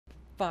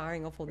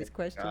firing off all these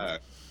questions. No.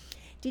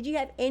 Did you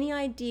have any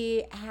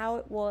idea how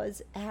it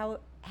was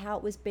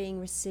being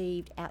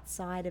received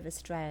outside of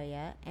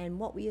Australia, and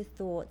what were your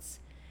thoughts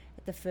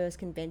at the first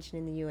convention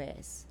in the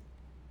US?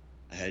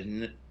 I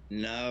had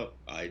no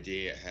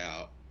idea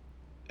how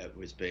it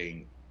was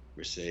being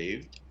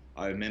received.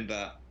 I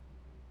remember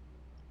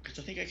because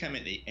I think I came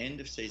at the end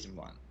of season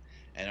one,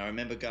 and I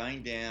remember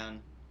going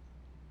down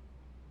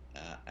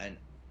an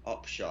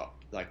op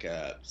shop, like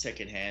a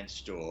second-hand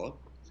store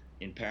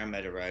in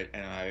Parramatta Road,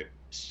 and I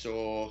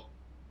saw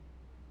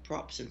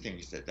props and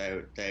things that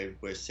they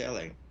were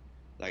selling,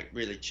 like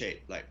really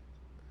cheap. Like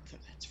I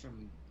thought that's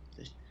from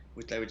this,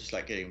 they were just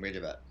like getting rid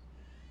of it.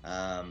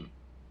 Um,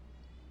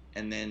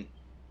 and then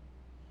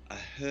I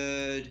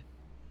heard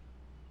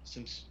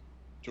some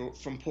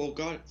from Paul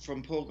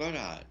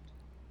Goddard.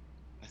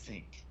 I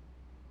think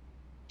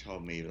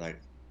told me like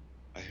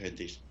I heard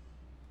this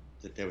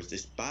that there was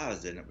this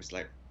buzz and it was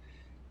like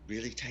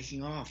really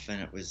taking off,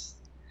 and it's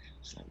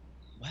like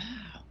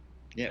wow,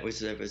 yeah, it was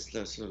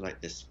sort of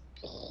like this.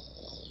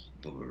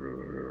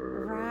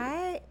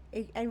 Right?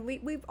 And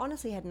we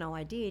honestly had no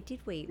idea,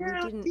 did we? We Yeah,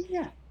 didn't.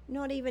 yeah.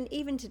 Not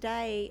even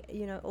today.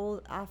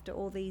 All after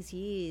all these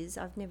years,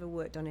 I've never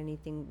worked on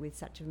anything with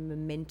such a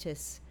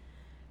momentous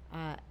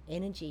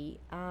energy.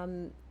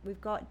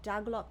 We've got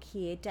Douglock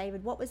here.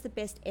 David, what was the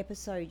best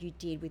episode you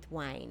did with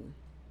Wayne?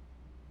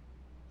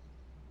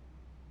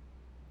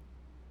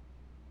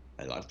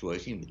 I loved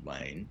working with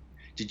Wayne.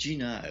 Did you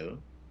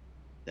know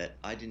that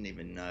I didn't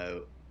even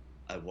know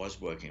I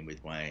was working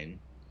with Wayne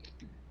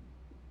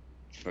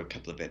for a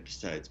couple of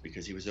episodes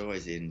because he was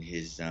always in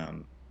his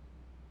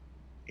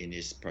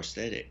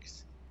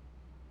prosthetics,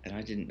 and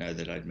I didn't know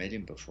that I'd met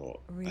him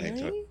before. I had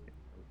Really?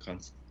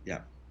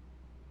 yeah,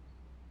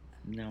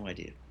 no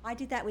idea. I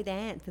did that with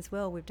Anth as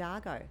well, with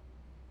Dargo.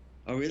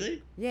 Oh,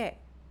 really? Yeah.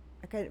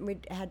 Okay, we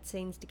had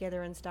scenes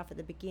together and stuff at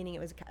the beginning. It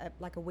was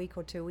like a week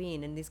or two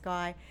in, and this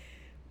guy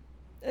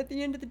at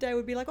the end of the day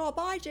would be like, "Oh,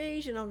 bye,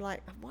 Jeez," and I'm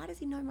like, "Why does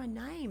he know my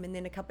name?" And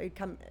then he'd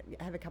come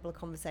have a couple of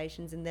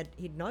conversations, and then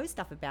he'd know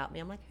stuff about me.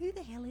 I'm like, "Who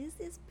the hell is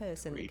this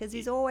person?" Because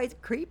he's Creepy. always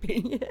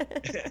creepy.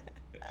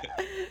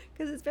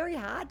 Because it's very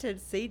hard to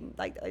see,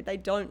 like they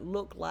don't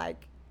look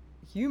like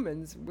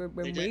humans when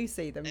They we don't.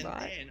 see them, And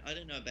right? then I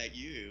don't know about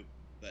you,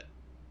 but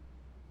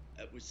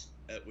it was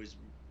at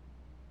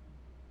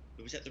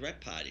the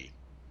rap party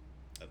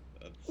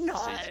of No.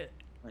 season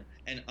one,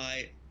 and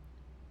I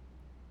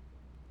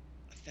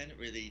found it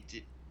really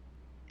did.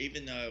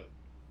 Even though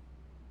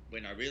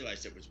when I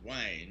realised it was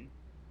Wayne,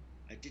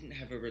 I didn't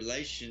have a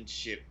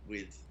relationship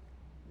with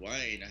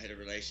Wayne. I had a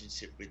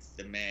relationship with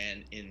the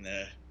man in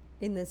the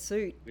In the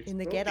suit, with in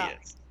the get-up.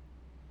 Scorpions.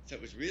 So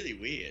it was really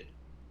weird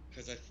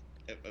because it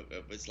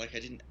was like I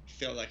didn't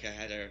feel like I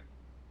had a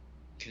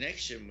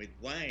connection with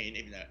Wayne,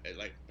 even though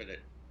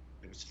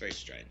it was very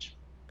strange.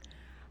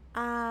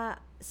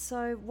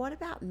 So what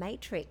about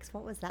Matrix?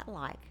 What was that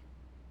like?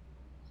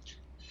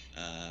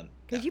 Because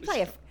That was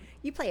fun.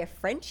 you play a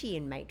Frenchie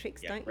in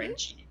Matrix, Yeah, don't you?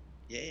 Frenchie.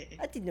 Yeah,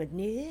 I did not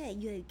know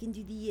you can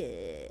do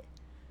the.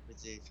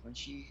 was it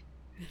Frenchie?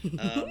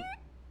 Um,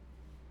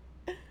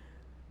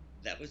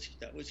 that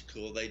was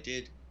cool. They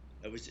did.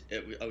 I was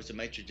a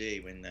maitre d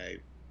when the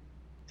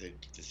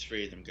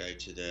three of them go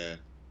to the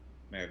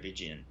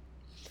Merovingian,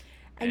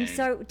 And and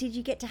so, did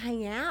you get to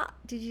hang out?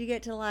 Did you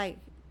get to like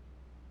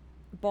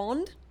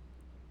bond?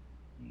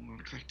 I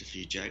cracked a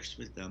few jokes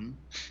with them.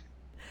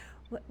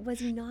 Was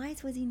he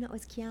nice? Was he not?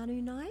 Was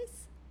Keanu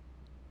nice?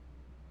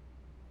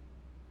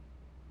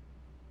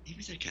 He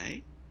was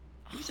okay.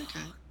 He was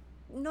okay.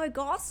 No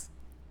goss.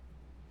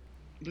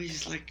 But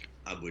he's like,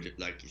 I would have,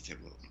 like, he said,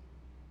 well,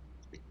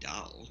 it's a bit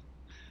dull.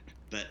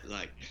 But,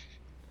 like,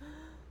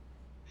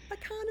 I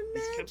can't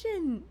he's come,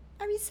 imagine.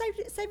 I mean,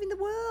 saving the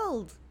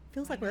world.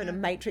 Feels I like we're in a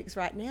know. Matrix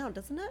right now,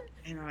 doesn't it?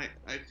 And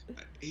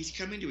he's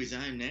come into his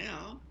own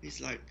now.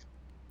 He's, like,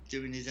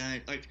 doing his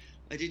own, like,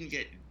 I didn't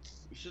get,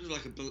 sort of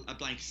like a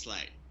blank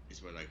slate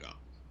is what I got.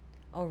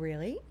 Oh,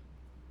 really?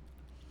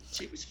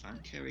 She was fun.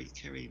 Carrie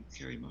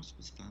Moss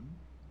was fun.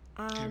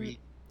 Um, Carrie,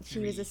 she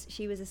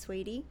Carrie, was a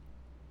sweetie.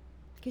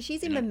 Because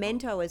she's in and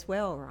Memento as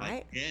well,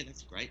 right? yeah,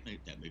 that's a great movie.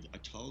 That movie.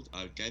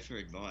 I gave her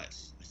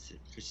advice. I said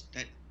because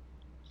that,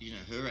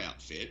 her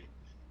outfit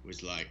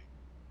was like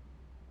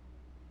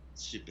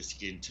super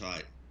skin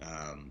tight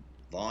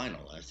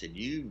vinyl. I said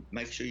you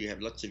make sure you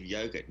have lots of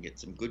yogurt and get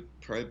some good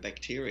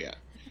probacteria.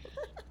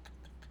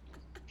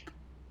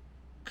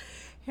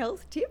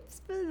 Health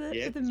tips for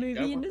Yeah, the 'cause you movie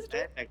don't want industry.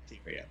 bad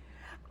bacteria.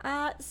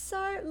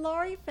 So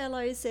Laurie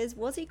Fellows says,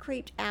 was he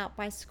creeped out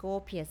by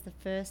Scorpius the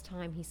first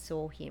time he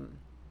saw him?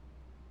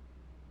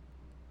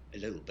 A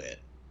little bit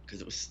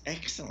because it was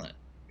excellent.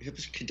 It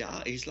was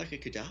cadaver. He's like a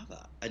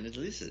cadaver and a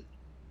lizard.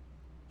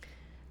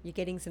 You're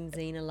getting some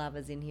Xena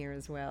lovers in here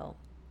as well.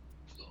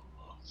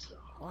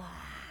 Wow.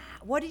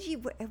 What did you?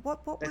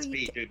 What were That's you?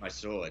 me doing my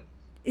sword.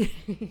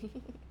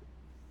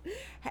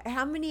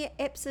 How many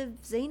eps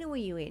of Xena were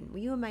you in? Were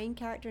you a main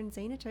character in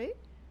Xena too?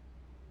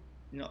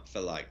 Not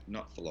for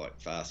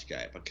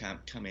Farscape. I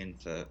can't come in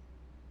for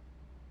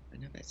I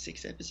don't know about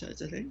 6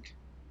 episodes, I think.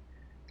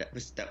 that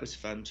was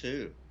fun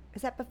too.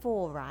 Is that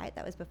before, right?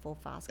 That was before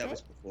That Fastgate?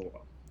 was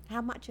before,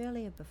 How much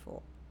earlier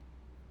before?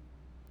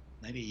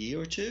 maybe a year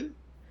or two.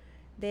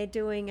 They're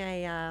doing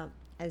a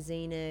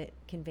Xena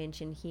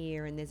convention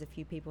here, and there's a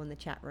few people in the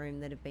chat room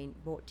that have been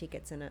bought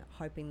tickets and are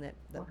hoping that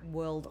the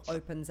world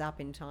opens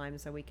up in time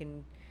so we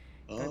can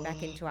go back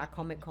Oh, into our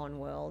Comic Con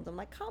world. I'm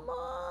like, come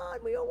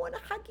on, we all want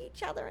to hug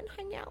each other and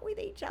hang out with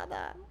each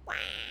other. Wah!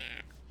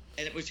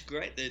 and it was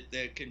great.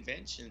 The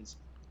conventions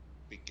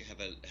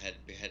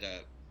had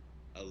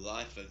a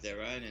life of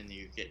their own, and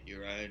you get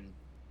your own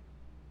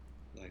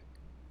like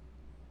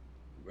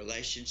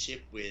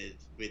relationship with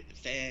the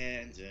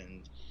fans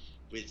and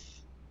with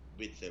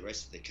with the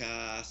rest of the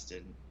cast,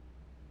 and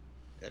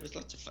there was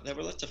lots of fun. There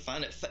were lots of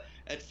fun.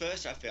 At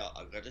first, I felt,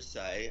 I've got to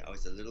say, I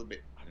was a little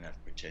bit, I don't know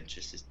if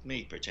pretentious. It's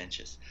me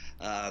pretentious.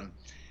 Um,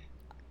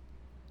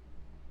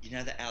 you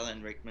know the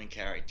Alan Rickman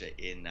character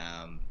in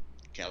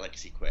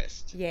Galaxy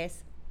Quest,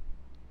 Yes,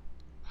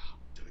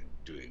 doing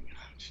doing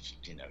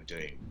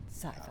uh,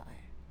 sci-fi.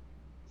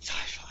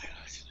 sci-fi.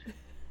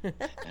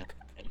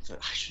 And so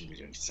I shouldn't be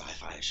doing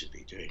sci-fi. I should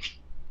be doing.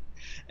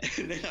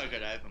 And then I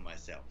got over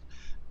myself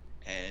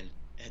and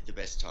had the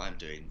best time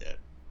doing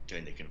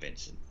the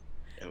convention.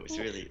 It was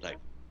really like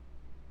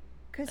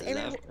Because I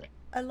loved it.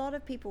 a lot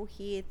of people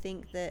here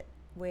think that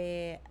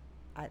we're,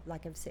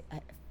 like I've said,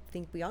 I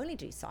think we only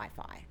do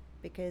sci-fi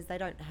because they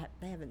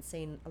haven't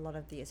seen a lot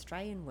of the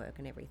Australian work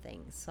and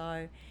everything.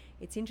 So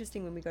it's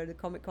interesting when we go to the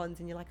Comic Cons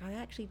and you're like, I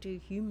actually do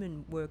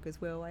human work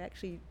as well. I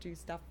actually do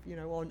stuff,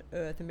 on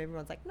Earth, and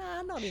everyone's like,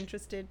 nah, not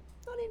interested,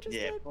 not Yeah,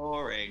 interested.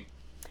 boring.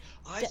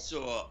 I D-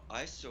 saw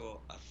I saw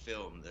a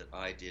film that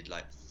I did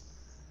like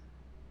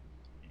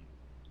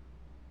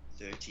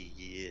 30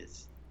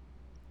 years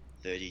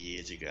 30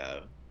 years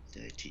ago,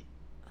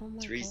 oh my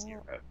 30,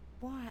 god,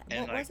 why? and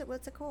What like was it?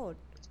 What's it called?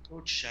 it's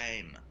called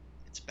Shame.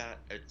 It's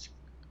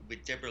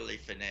with Deborah Lee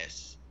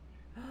Finesse,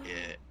 uh,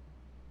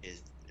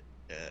 is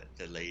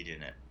the lead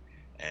in it,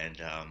 and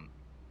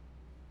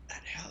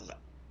that held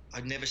up.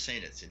 I've never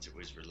seen it since it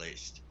was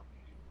released,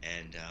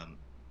 and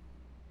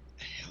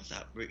it held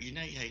up.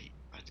 Yeah,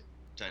 I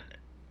don't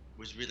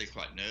was really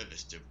quite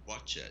nervous to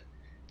watch it.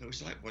 It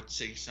was like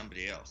seeing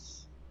somebody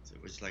else. So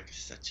it was like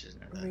such an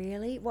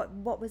Really?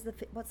 What's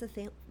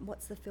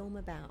the film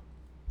about?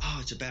 oh,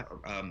 it's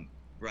about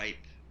rape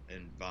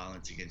and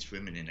violence against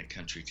women in a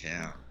country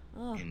town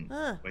Oh, in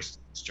ah,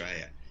 Western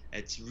Australia.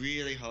 It's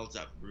really holds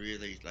up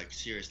really like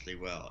seriously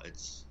well.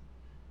 It's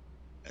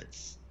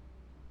it's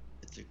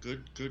a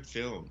good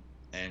film,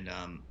 and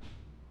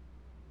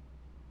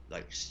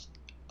like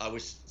I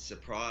was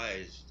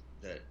surprised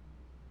that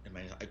I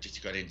mean I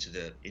just got into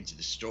the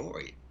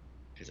story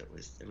because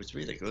it was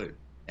really good,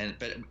 and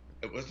but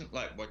it wasn't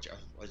like what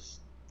I was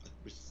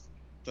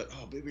thought, oh,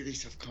 I'll be really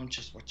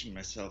self-conscious watching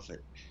myself.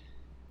 It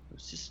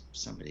was just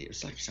somebody. It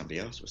was like somebody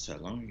else. It was so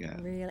long ago.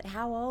 really?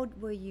 How old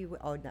were you?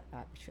 Oh, no,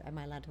 am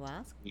I allowed to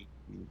ask? You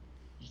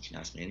can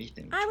ask me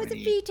anything. I was a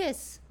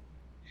fetus.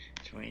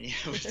 20.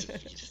 I was a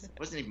fetus. I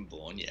wasn't even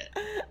born yet.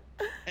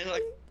 And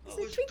like, I It's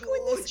a was twinkle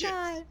in the gorgeous.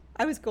 sky.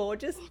 I was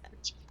gorgeous.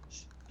 Gorgeous.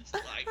 It's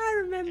like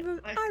I remember.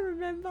 my I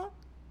remember.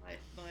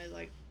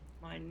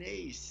 my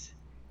niece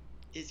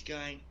is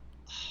going,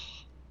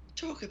 oh,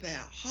 talk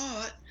about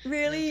hot.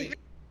 Really?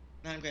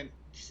 And I'm going,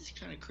 this is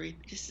kind of creepy.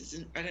 This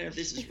isn't. I don't know if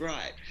this is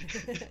right.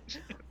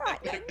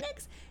 Right.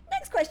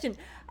 Next question.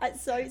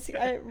 So,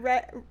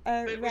 But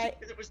Ray.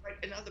 it was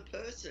like another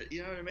person.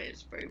 You know what I mean?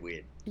 It's very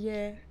weird.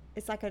 Yeah,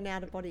 it's like an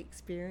out of body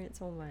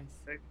experience almost.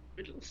 Like,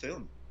 good little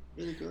film.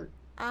 Really good.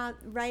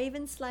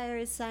 Raven Slayer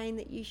is saying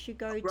that you should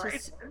go to.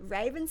 Right.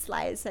 Raven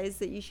Slayer says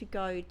that you should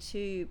go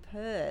to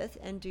Perth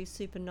and do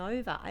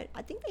Supernova.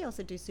 I think they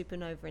also do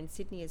Supernova in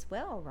Sydney as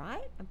well,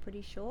 right? I'm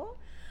pretty sure.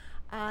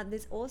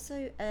 There's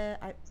also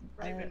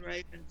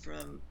Raven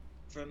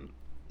from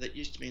that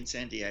used to be in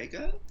San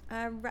Diego.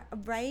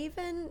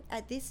 Raven.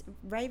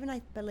 Raven,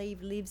 I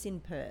believe, lives in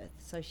Perth,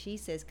 so she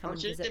says come Oh,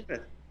 and she's visit. in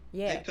Perth.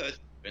 Yeah. Hey, Perth.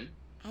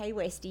 Hey,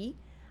 Westy.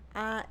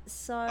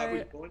 So I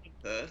was born in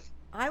Perth.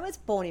 I was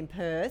born in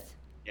Perth.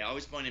 Yeah, I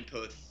was born in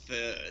Perth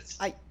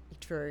first.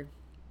 True.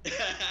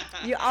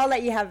 I'll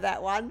let you have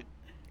that one.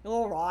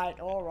 All right.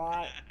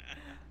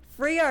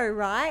 Frio,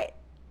 right?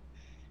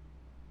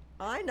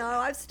 I know,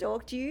 I've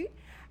stalked you.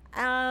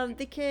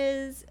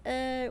 Because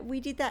we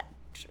did that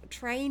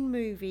train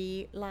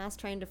movie, Last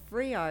Train to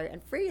Frio,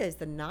 and Frio's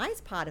the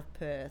nice part of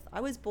Perth.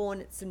 I was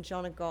born at St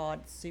John of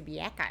God,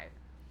 Subiaco.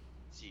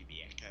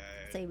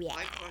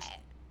 Subiaco.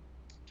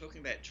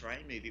 Talking about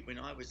train movie, when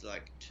I was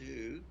like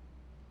 2,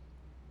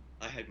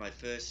 I had my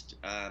first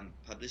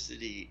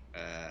publicity.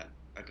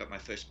 I got my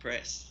first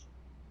press.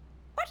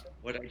 What?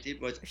 What I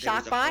did was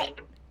Shark bite?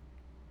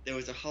 There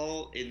was a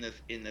hole in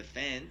the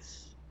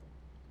fence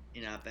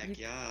in our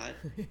backyard,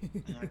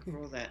 and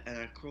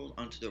I crawled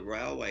onto the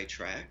railway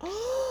tracks,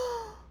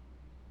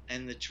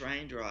 and the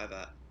train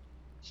driver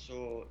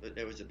saw that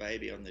there was a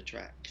baby on the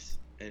tracks,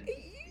 and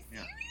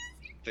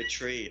for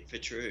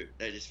true,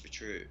 that is for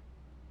true.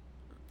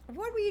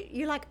 What were you?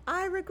 You're like,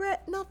 I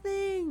regret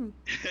nothing.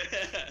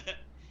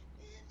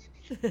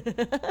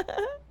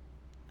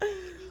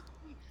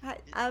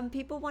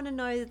 People want to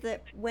know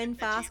that when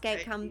Do you Farscape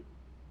pay comes,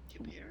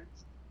 your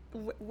parents?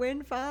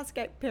 when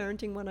Farscape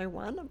Parenting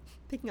 101, I'm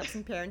picking up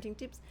some parenting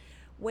tips.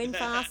 When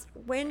Great show.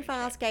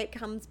 Farscape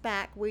comes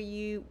back, will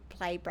you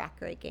play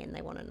Braca again?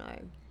 They want to know.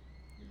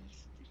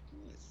 Yes, of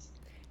course.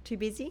 Too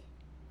busy?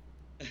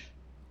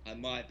 I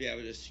might be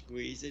able to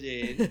squeeze it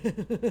in,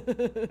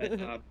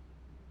 but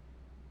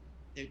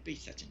there'd be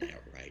such an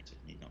outrage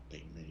of me not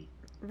being me.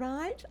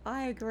 Right?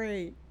 I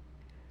agree.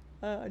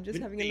 I'm just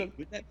having a look.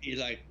 Would that be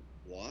like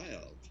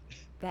wild?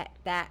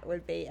 That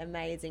would be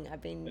amazing.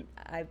 I've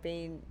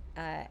been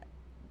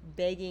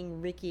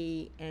begging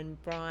Ricky and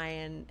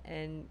Brian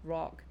and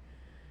Rock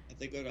Have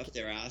they got off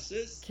their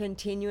asses?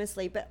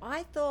 continuously, but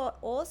I thought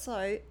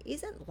also,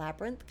 isn't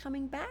Labyrinth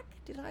coming back?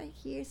 Did I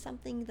hear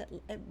something that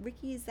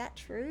Ricky, is that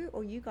true?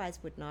 Or you guys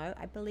would know.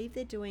 I believe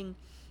they're doing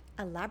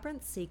a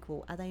Labyrinth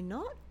sequel. Are they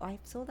not? I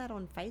saw that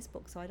on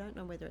Facebook, so I don't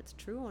know whether it's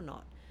true or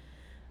not.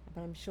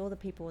 But I'm sure the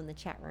people in the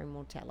chat room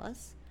will tell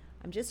us.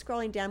 I'm just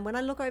scrolling down. When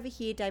I look over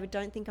here, David,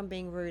 don't think I'm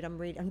being rude. I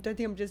don't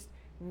think I'm just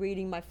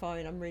reading my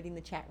phone. I'm reading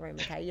the chat room.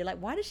 Okay, you're like,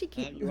 why does she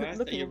keep You asked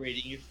that looking? you're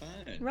reading your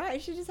phone. Right,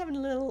 she's just having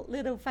a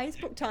little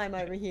Facebook time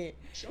over here.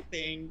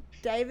 Shopping.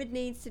 David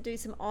needs to do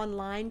some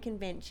online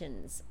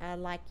conventions,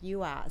 like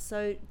you are.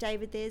 So,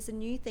 David, there's a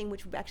new thing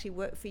which would actually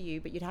work for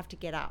you, but you'd have to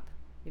get up.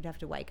 You'd have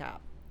to wake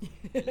up.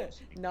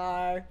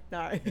 No.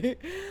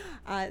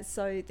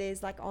 So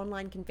there's like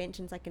online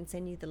conventions. I can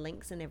send you the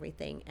links and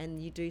everything,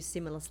 and you do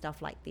similar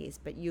stuff like this.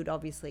 But you'd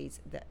obviously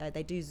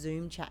they do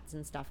Zoom chats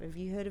and stuff. Have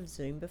you heard of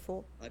Zoom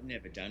before? I've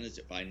never done it.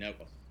 I know.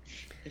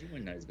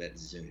 Everyone knows about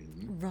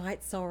Zoom.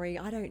 Right. Sorry,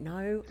 I don't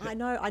know. I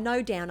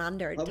know down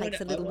under it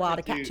takes a little I while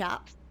wanna to catch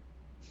up.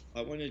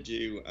 I want to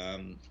do.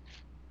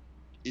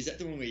 Is that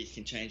the one where you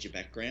can change your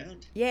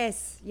background?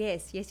 Yes.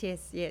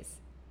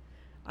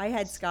 I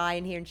had Sky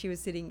in here, and she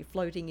was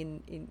floating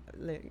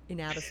in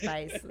outer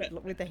space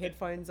with the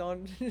headphones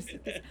on.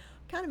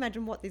 Can't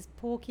imagine what this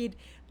poor kid,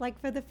 like,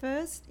 for the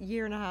first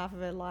year and a half of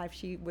her life,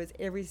 she was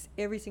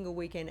every single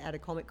weekend at a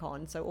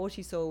Comic-Con. So all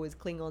she saw was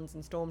Klingons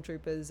and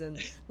stormtroopers and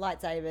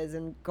lightsabers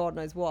and God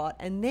knows what.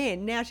 And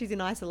then now she's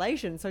in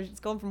isolation, so she's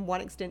gone from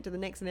one extent to the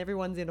next, and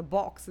everyone's in a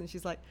box, and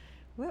she's like,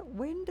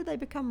 when do they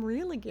become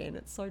real again?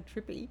 It's so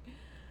trippy.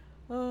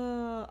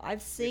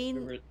 I've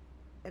seen.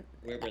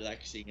 We're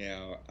relaxing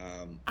our.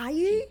 Are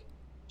you?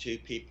 Two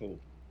people.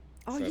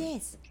 Oh, from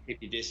yes.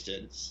 Keep your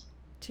distance.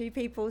 Two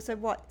people. So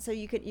what? So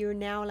you're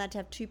now allowed to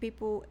have two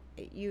people.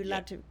 You're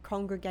allowed to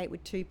congregate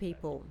with two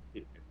people.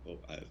 Two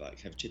people over.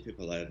 Have two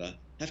people over.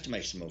 Have to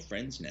make some more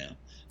friends now.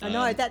 I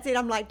know. That's it.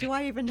 I'm like, do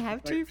I even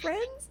have two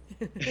friends?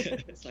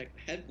 It's like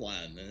I had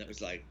one, and it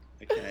was like,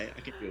 okay, I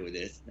can deal with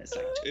this. And it's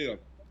like two.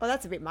 Oh,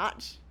 that's a bit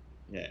much.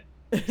 Yeah.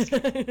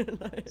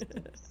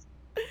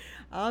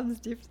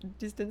 Arms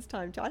distance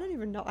time. I don't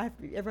even know.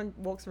 Everyone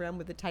walks around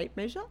with a tape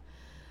measure.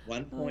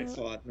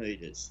 1.5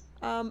 meters.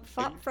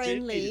 Fup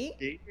friendly.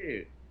 Do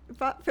you?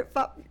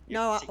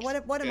 No.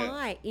 What am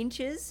I?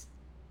 Inches.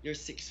 You're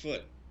 6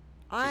 foot.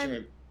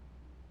 I'm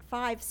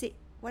 5'6".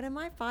 What am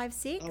I?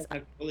 5'6"? Oh,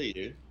 I bully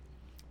you.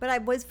 But I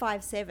was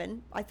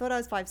 5'7". I thought I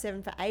was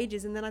 5'7" for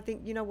ages, and then I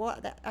think, you know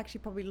what? That actually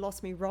probably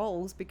lost me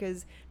roles,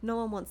 because no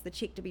one wants the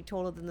chick to be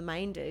taller than the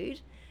main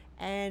dude.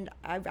 And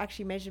I've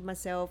actually measured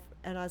myself,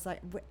 and I was like,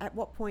 at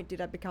what point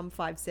did I become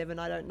 5'7"?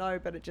 I don't know,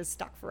 but it just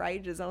stuck for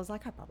ages. I was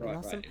like, I probably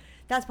lost them.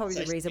 That's probably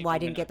the reason why I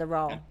didn't get the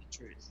role.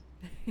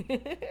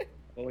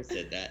 Always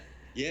said that.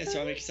 Yeah,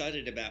 so I'm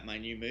excited about my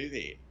new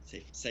movie.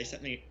 Say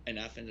something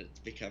enough and it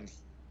becomes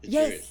the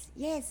truth.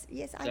 Yes.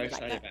 I'm so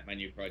excited about my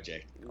new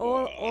project.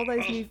 All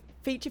those new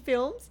feature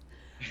films.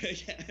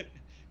 Yeah,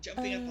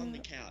 jumping up on the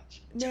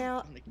couch.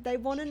 Now, they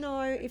want to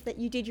know if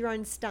you did your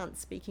own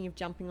stunts, speaking of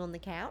jumping on the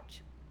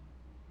couch.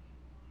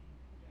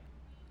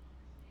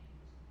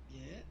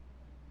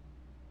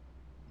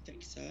 I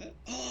think so.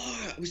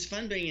 Oh, it was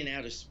fun being in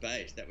outer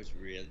space. That was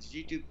real.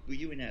 Were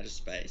you in outer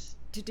space?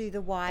 To do the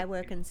wire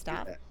work and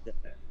stuff?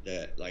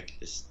 The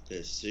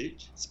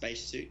suit,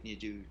 space suit, and you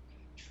do.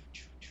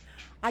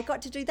 I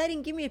got to do. They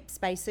didn't give me a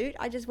spacesuit.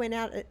 I just went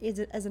out as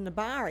a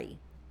Nabari.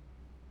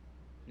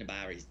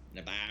 Nabari.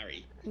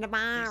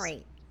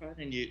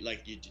 And you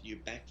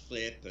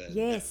backflip. And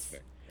yes.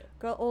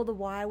 Got all the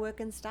wire work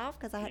and stuff,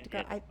 because I had to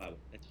go.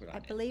 I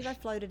believe I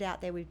floated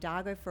out there with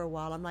Dargo for a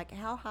while. I'm like,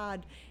 how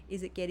hard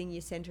is it getting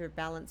your center of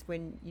balance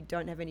when you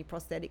don't have any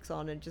prosthetics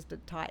on and just a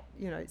tight,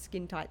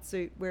 skin tight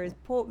suit? Whereas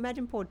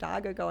imagine poor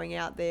Dargo going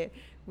out there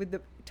with the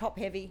top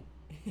heavy.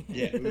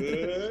 Yeah.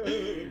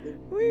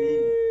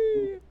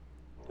 Woo.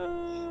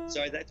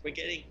 So we're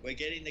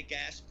getting the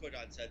gas put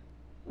on. So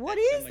what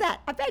is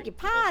that? I beg your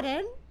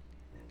pardon.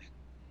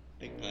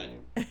 Big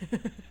pardon.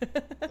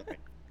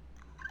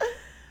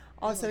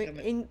 Also,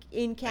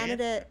 in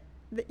Canada,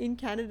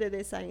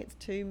 they're saying it's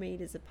 2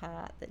 meters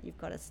apart that you've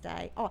got to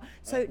stay. Oh,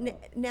 so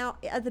now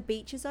are the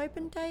beaches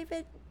open,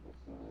 David?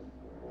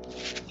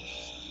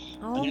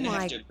 Oh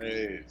my! Have to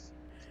move.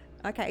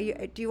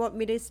 Okay, do you want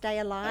me to stay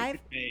alive?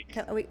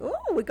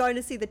 We're going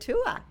to see the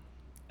tour.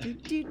 Do,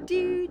 do,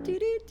 do, do,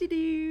 do, do,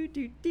 do,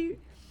 do, do.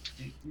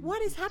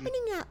 What is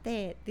happening out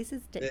there? This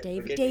is We're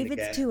getting the David's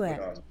gas put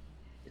tour. on.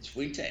 It's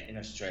winter in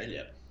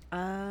Australia.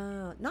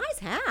 Nice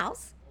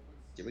house.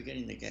 Yeah, we're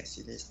getting the gas.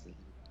 See this? Oh,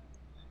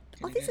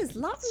 Gonna this go. is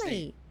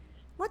lovely.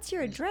 What's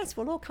your address?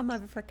 We'll all come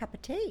over for a cup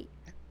of tea.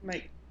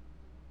 Mate,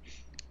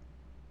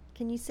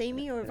 Can you see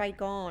me, or have I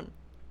gone?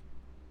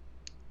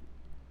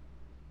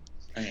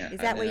 hang on, Is and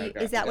that then where I'll you?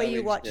 go- Is that where go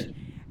you watch? into-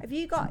 Have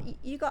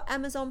you got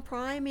Amazon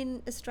Prime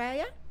in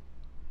Australia?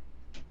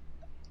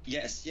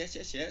 Yes.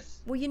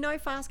 Well, you know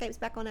Farscape's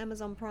back on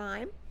Amazon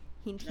Prime.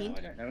 Hint, No, hint.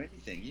 I don't know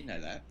anything. You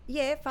know that.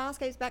 Yeah,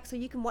 Farscape's back, so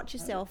you can watch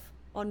yourself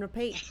on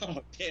repeat.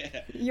 Oh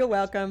yeah. You're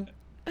welcome.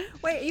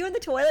 Wait, are you in the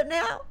toilet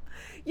now?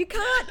 You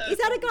can't. Is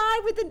that a guy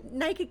with a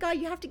naked guy?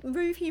 You have to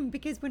move him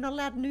because we're not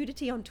allowed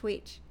nudity on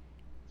Twitch.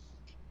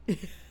 There's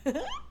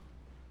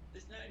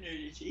no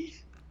nudity.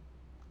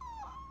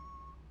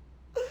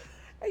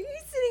 Are you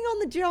sitting on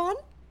the John?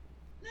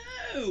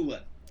 No.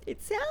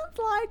 It sounds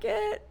like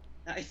it.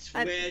 I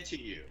swear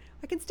to you.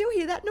 I can still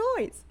hear that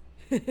noise.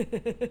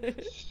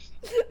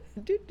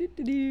 Do, do,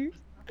 do, do.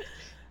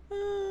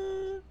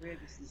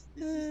 This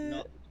is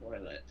not the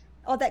toilet.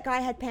 Oh, that guy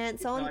had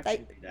pants on. I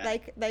can do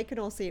that. They can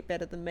all see it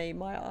better than me.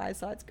 My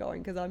eyesight's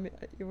going because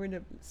you're in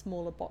a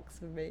smaller box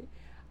for me.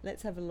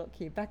 Let's have a look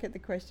here. Back at the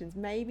questions.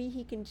 Maybe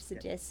he can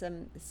suggest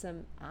some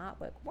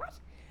artwork. What?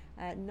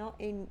 Not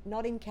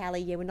in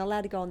Cali. Yeah, we're not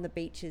allowed to go on the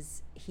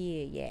beaches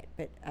here yet.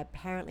 But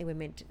apparently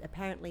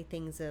apparently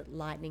things are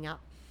lightening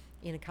up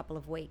in a couple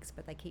of weeks.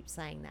 But they keep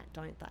saying that,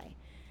 don't they?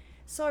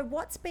 So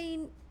what's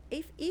been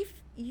if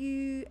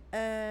you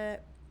have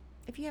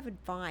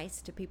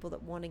advice to people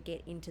that want to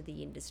get into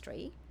the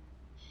industry,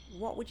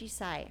 what would you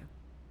say?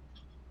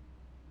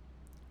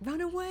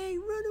 Run away,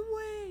 run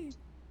away.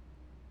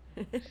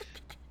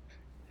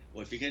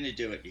 Well, if you're going to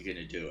do it, you're going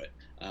to do it.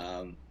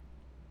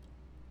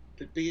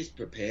 But be as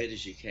prepared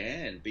as you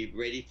can. Be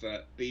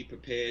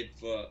prepared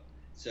for,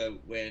 so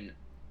when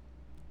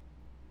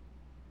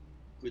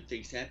good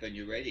things happen,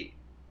 you're ready.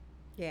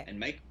 Yeah. And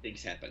make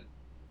things happen.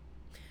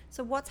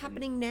 So what's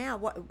happening now?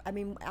 What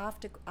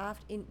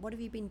what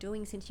have you been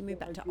doing since you moved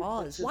back to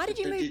Oz? Why did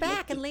you move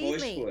back and leave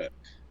me? Work.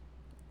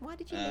 Why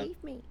did you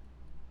leave me?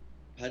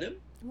 Pardon?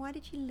 Why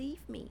did you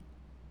leave me?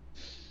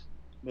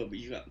 Well, but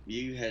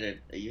you had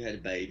a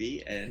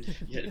baby and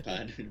you had a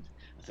partner. And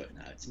I thought,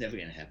 no, it's never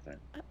going to happen.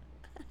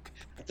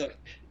 I thought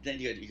then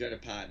you got a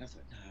partner. I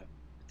thought, no,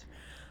 it's all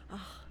right.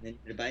 Oh. And then you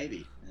had a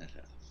baby. And I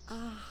thought,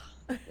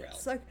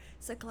 well.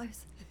 So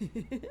close.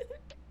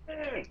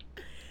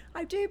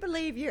 I do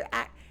believe your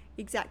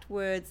exact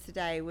words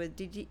today were,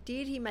 did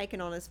he make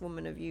an honest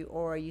woman of you,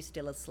 or are you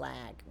still a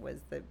slag,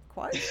 was the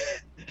quote.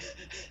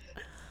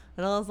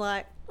 And I was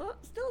like, oh,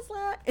 still a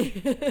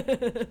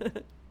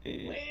slag.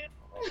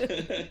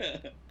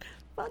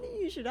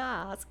 Funny you should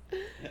ask.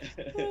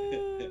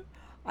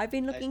 I've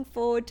been looking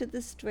forward to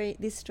this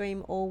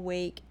stream all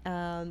week.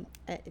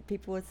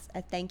 People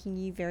are thanking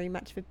you very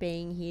much for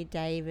being here,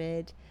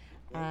 David.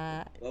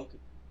 Welcome.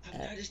 I've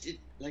noticed it,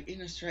 like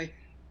in Australia,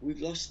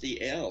 we've lost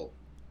the L.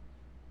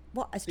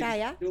 What,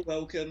 Australia? You're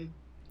welcome.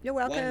 You're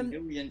welcome.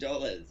 $1 million.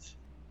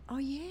 Oh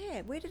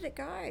yeah, where did it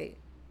go? Where'd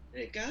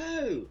it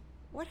go?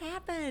 What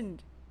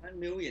happened? 1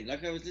 million.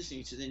 Like I was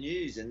listening to the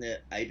news and the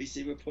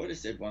ABC reporter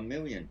said 1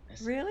 million.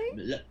 Really?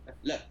 La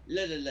la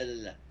la la la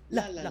la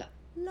la la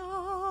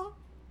La.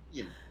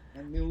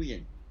 1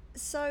 million.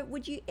 So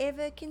would you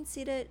ever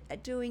consider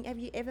have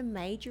you ever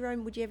made your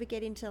own, would you ever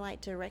get into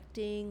like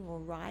directing or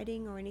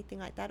writing or anything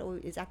like that, or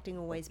is acting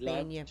always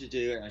been your... to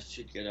do it. I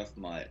should get off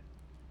my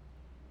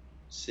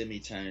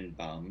semitone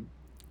bum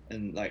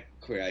and like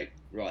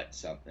write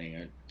something.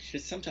 And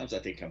because sometimes I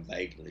think I'm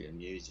vaguely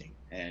amusing,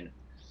 and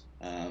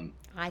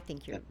I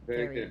think you're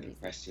very very good at amusing.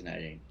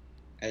 procrastinating,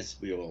 as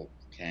we all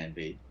can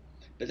be.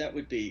 But that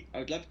would be, I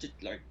would love to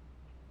like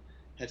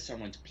have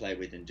someone to play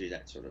with and do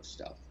that sort of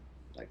stuff,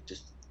 like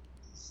just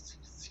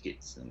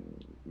skits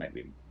and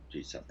maybe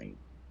do something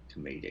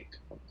comedic.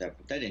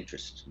 That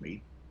interests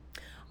me.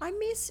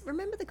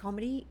 Remember the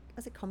comedy,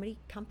 was it Comedy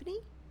Company?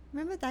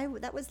 Remember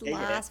that was the Yeah.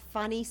 last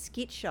funny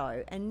skit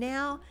show, and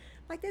now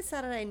like there's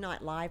Saturday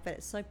Night Live, but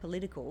it's so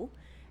political,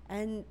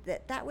 and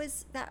that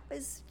was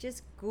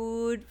just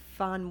good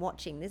fun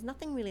watching. There's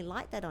nothing really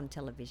like that on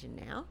television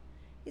now,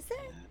 is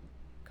there?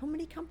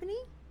 Comedy Company?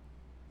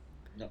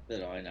 Not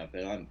that I know,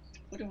 but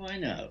what do I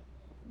know?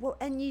 Well,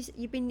 and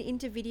you've been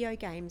into video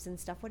games and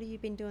stuff. What have you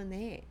been doing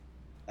there?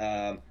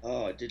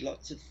 I did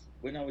lots of,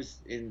 when I was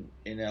in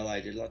LA,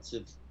 I did lots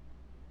of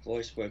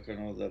voice work on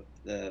all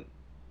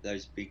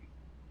those big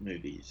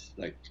movies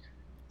like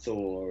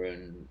Thor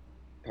and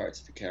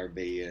Pirates of the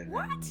Caribbean.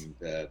 What?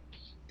 And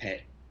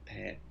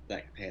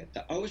Black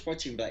Panther. I was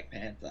watching Black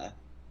Panther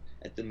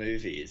at the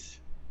movies,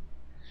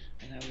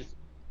 and I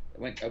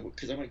went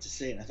to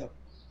see it and I thought,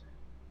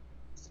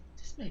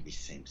 this movie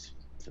seems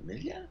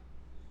familiar.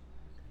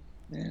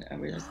 And I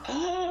realized,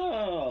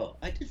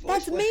 I did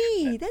voice work.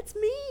 That's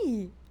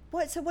me.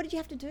 So what did you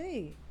have to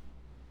do?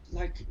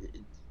 Like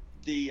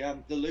the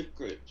loop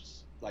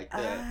groups, like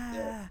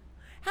the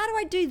How do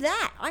I do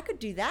that? I could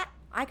do that.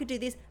 I could do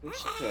this.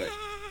 Which you could.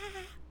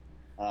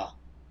 Ah,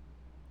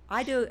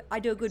 I do a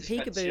good just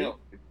got peekaboo. chill.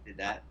 We did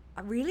that.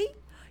 Really?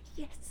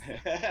 Yes.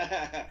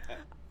 How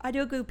I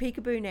do a good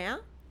peekaboo now.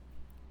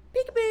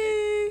 did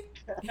you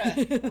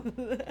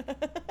Peekaboo.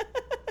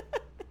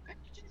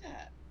 do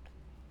that?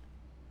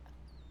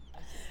 I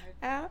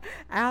said,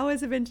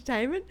 Hours of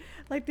entertainment.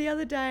 Like the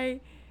other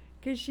day,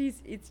 because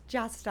she's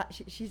just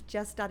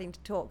starting to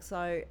talk,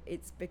 so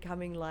it's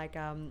becoming like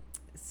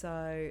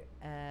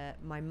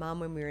my mum,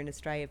 when we were in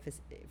Australia for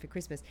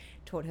Christmas,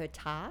 taught her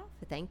tar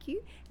for thank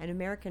you, and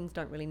Americans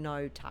don't really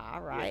know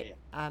tar, right?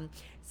 Yeah.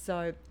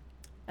 So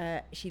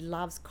she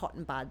loves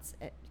cotton buds,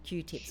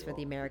 Q-tips for Sure,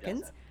 the who Americans,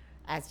 doesn't?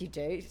 as you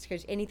do,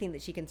 because anything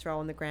that she can throw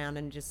on the ground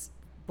and just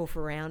boof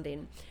around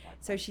in. My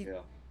So she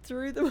girl.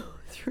 threw them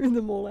threw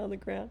them all on the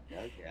ground,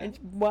 Okay. and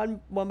one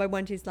by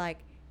one she's like,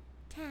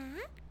 tar.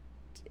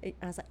 And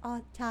I was like,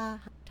 oh, tar,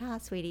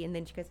 sweetie. And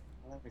then she goes,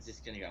 How long is this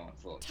going to go on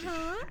for?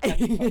 tar.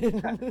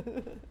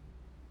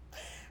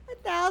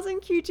 1,000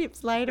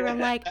 Q-tips later, I'm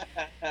like,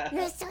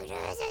 you're so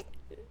nervous.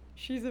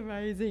 She's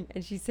amazing.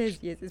 And she says,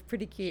 yes, it's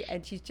pretty cute.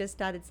 And she's just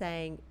started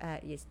saying,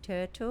 yes,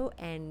 turtle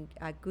and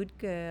a good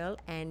girl.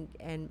 And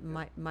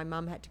my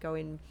mum had to go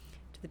in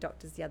to the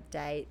doctors the other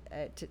day,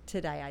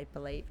 today, I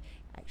believe,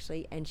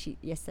 actually. And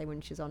yesterday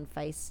when she was on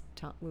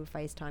FaceTime, we were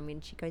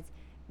FaceTiming, she goes,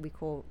 we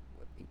call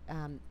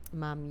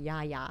Mum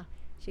Yaya.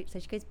 So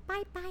she goes,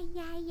 bye bye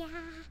Yaya.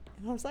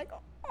 And I was like,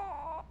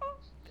 oh.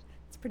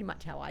 It's pretty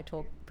much how I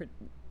talk,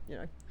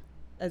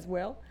 as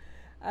well.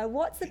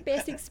 What's the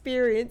best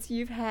experience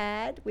you've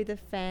had with a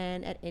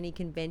fan at any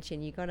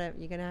convention? You're gonna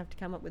have to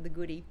come up with a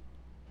goodie.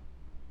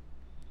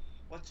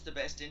 What's the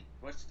best?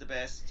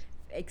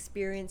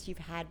 Experience you've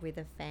had with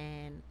a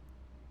fan?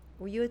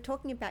 Well, you were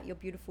talking about your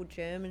beautiful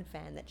German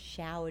fan that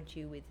showered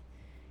you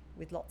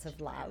with lots of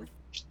love.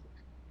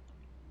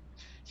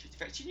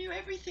 She knew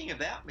everything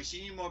about me.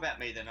 She knew more about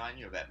me than I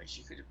knew about me.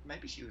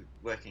 Maybe she was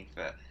working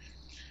for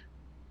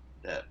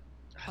the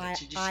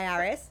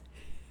IRS.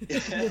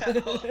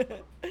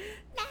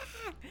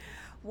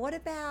 What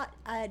about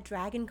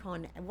Dragon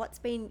Con? What's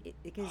been,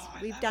 because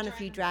we've done a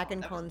few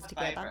Dragon Cons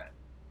together. Favorite.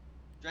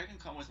 Dragon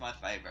Con was my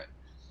favorite.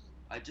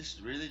 I just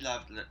really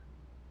loved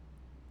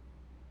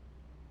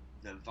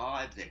the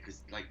vibe there,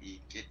 because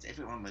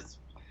everyone was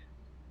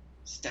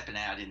stepping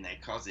out in their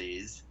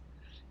cozies,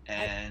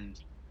 and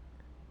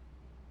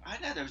I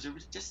don't know, there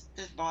was just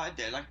the vibe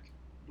there.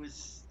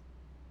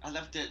 I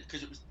loved it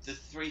because it was the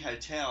 3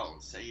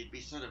 hotels, so you'd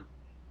be sort of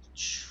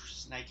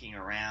snaking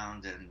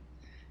around, and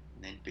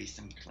there'd be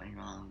some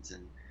Klingons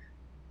and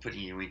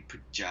putting you in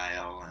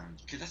jail, and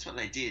because that's what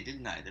they did,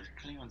 didn't they? The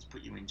Klingons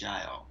put you in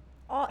jail.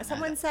 Oh,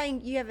 someone's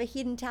saying you have a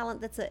hidden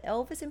talent that's an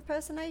Elvis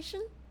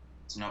impersonation?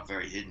 It's not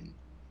very hidden.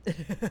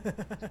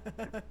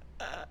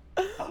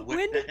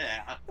 When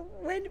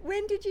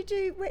did you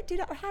do?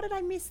 How did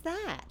I miss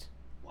that?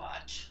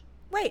 What?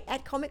 Wait,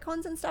 at Comic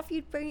Cons and stuff,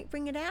 you'd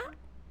bring it out?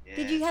 Yeah,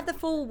 Did you have the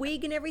full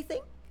wig and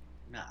everything?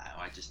 No,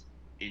 I just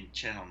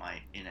channel my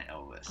inner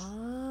Elvis.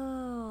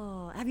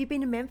 Oh, have you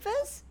been to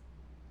Memphis?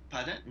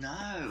 Pardon?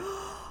 No.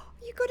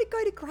 You got to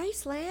go to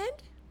Graceland.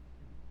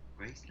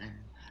 Graceland.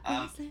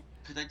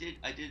 Because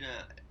I did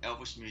a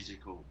Elvis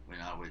musical when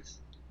I was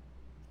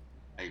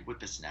a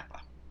whippersnapper.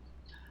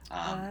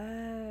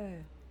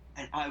 And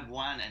I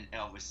won an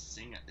Elvis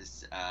singer.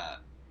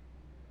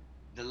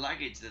 The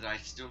luggage that I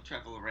still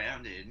travel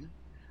around in,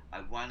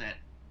 I won it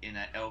in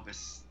an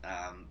Elvis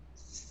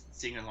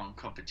sing-along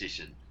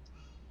competition.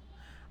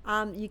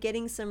 You're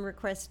getting some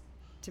requests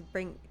to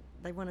bring.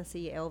 They want to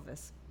see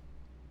Elvis.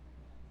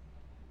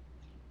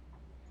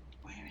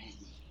 Where is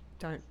he?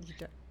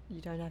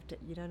 You don't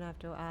have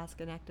to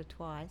ask an actor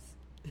twice.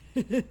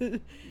 Do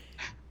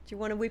you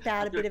want to whip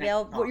out a bit of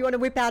Elvis? You want to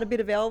whip out a bit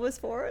of Elvis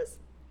for us?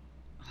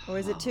 Or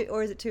is it too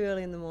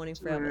early in the morning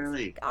for Elvis?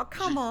 Early. Oh,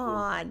 come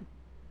on.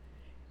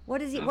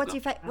 What is it? What's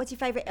your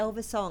favorite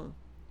Elvis song?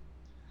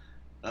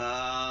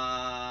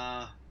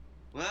 Well,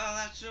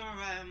 that's all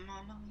right,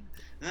 Mama.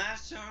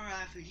 That's all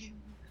right for you.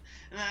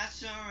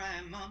 That's all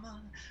right, Mama.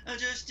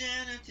 Just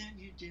anything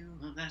you do,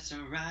 that's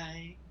all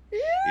right.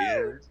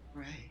 Yeah, that's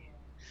all right.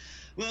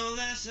 Well,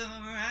 that's all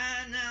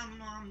right now,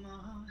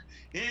 Mama.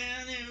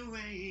 Any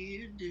way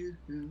you do.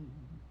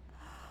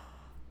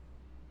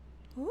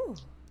 Ooh.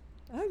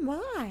 Oh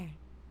my.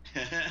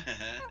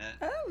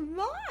 Oh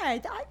my.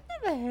 I've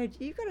never heard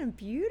you. You've got a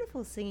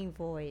beautiful singing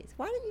voice.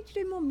 Why don't you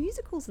do more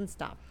musicals and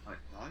stuff? I'd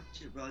like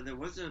to. Well, there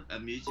was a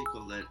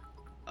musical that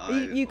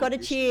you got to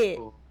cheer.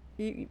 for.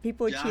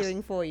 People are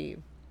cheering for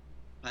you.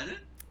 Pardon?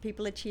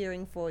 People are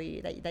cheering for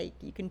you.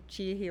 You can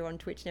cheer here on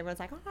Twitch, and everyone's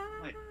like,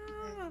 ah. Wait,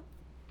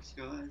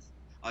 guys,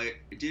 I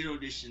did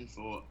audition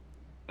for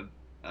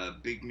a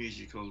big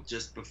musical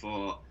just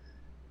before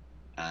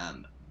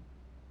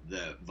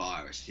the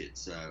virus hit,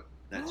 so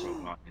that's all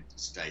gone into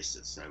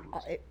stasis. So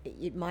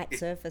it might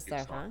surface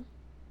though, huh?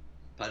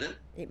 Pardon?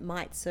 It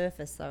might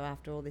surface though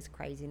after all this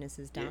craziness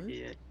is done.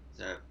 Yeah.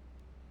 So.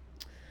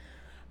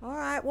 All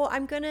right. Well,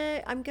 I'm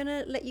gonna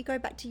let you go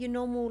back to your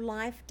normal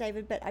life,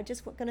 David. But I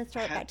just gonna I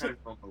throw it have no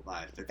normal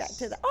life. back to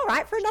the. It's All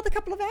right, for another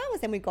couple of hours,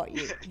 then we got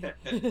you. I'm going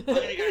to go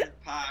to the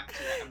park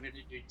today. I'm going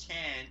to do 10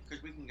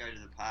 because we can go to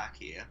the park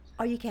here.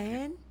 Oh, you I'm going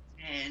can. to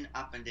do 10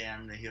 up and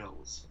down the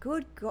hills.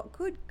 Good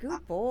Yeah,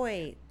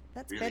 boy.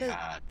 That's really better.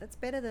 hard. That's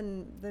better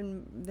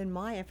than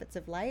my efforts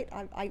of late.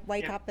 I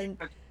wake Yeah, up and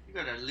you've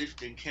got to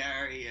lift and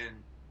carry, and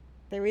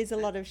there is a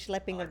that's lot of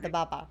schlepping of the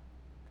tiring. bubba.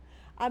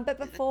 But Yeah,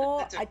 that's a, before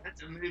that's a, I,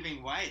 that's a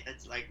moving weight.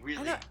 That's like I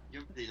know. really,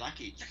 you're really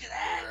lucky. Look at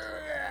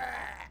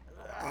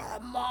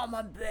that.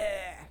 Mama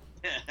bear.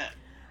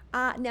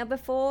 Now,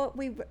 before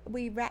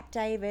we wrap,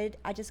 David,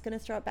 I'm just going to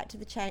throw it back to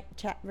the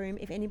chat room.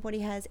 If anybody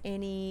has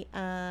any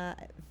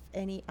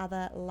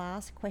other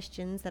last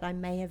questions that I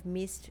may have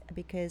missed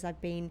because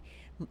I've been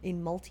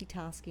in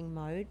multitasking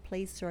mode,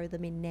 please throw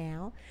them in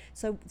now.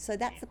 So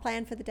that's the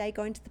plan for the day: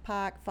 going to the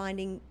park,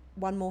 finding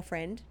one more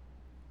friend.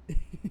 Go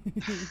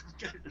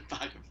to the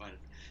park and find it.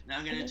 Now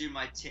I'm going to do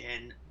my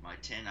ten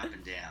up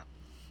and down.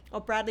 Oh,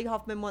 Bradley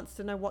Hoffman wants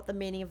to know what the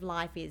meaning of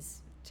life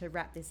is to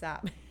wrap this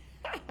up.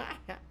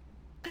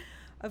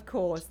 Of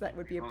course, that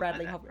would be a We all know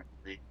Bradley that, Hoffman.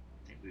 Bradley.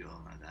 I think we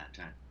all know that,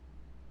 don't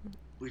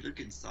we? We look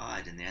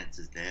inside and the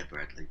answer's there,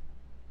 Bradley.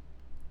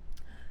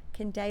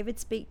 Can David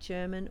speak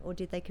German, or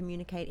did they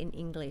communicate in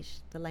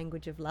English, the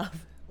language of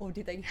love? Or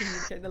did they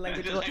communicate in the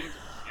language of love? Ja.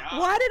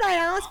 Why did I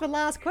ask for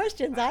last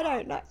questions? I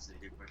don't know. Sie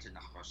wollte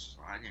nach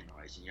Australien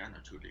reisen. Ja,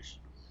 natürlich.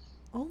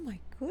 Oh my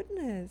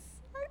goodness.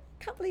 I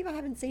can't believe I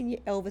haven't seen you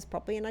Elvis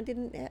properly, and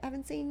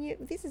haven't seen you.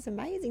 This is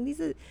amazing.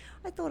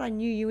 I thought I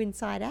knew you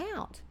inside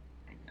out.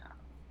 And,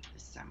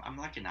 I'm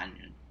like an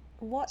onion.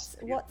 What's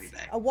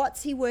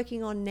he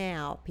working on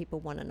now?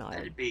 People want to know.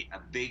 That'd be a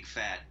big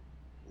fat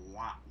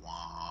wah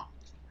wah.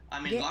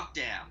 I'm in Yeah.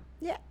 lockdown.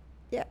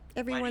 Yeah.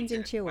 Everyone's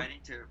in chill. Waiting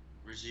to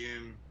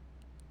resume.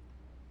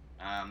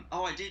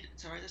 I did.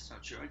 Sorry, that's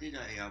not true. I did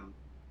I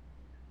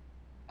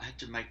had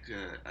to make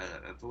a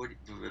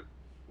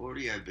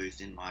audio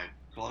booth in my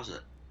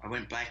closet. I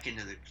went back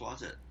into the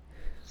closet.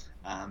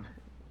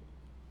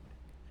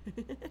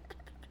 He's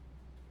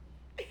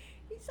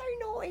so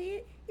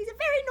naughty. He's a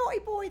very naughty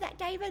boy, that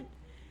David.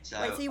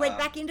 Wait, so you went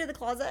back into the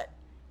closet?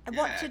 And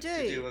yeah, what to do?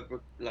 To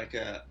do like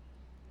a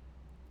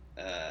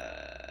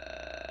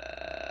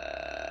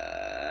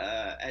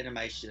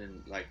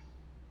animation, like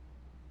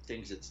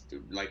things that's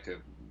like a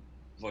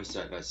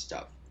voiceover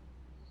stuff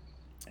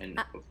and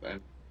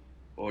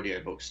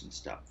audiobooks and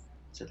stuff.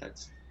 So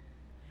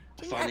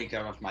I finally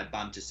got off my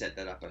bum to set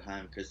that up at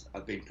home because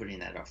I've been putting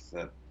that off.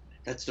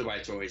 That's the way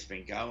it's always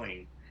been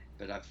going,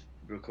 but I've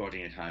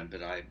recording at home,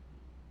 but I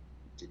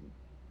didn't.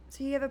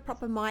 So you have a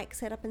proper mic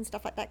set up and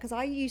stuff like that? Because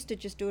I used to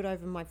just do it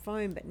over my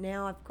phone, but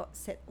now I've got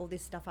set all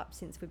this stuff up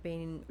since we've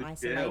been in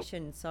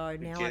isolation. So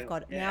now I've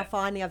got now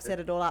finally I've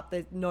set it all up.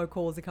 There's no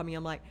calls are coming.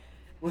 I'm like,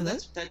 well,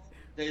 there's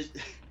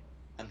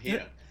I'm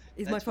here.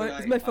 Is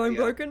my phone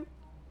broken?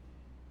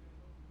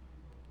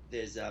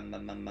 There's I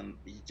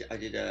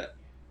did a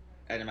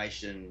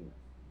animation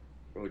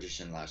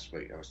audition last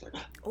week. I was like,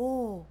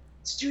 oh,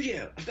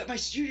 studio! I've got my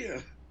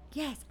studio.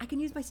 Yes, I can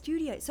use my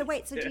studio. So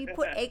wait, so do you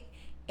put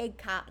egg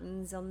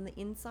cartons on the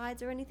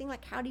insides or anything?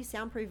 Like, how do you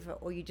soundproof it,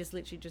 or you just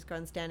literally just go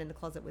and stand in the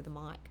closet with a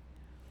mic?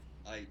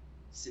 I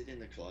sit in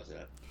the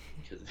closet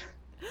because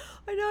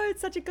I know it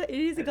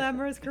is a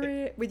glamorous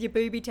career with your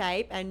booby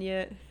tape and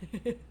your.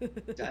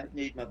 Don't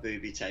need my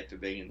booby tape for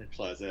being in the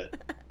closet.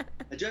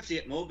 I do have to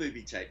get more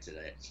booby tape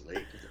today, actually,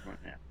 because it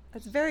won't now.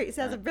 It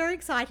sounds a very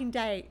exciting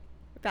day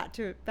about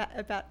to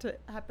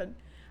happen.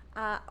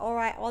 All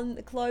right, on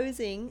the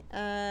closing,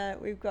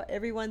 we've got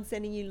everyone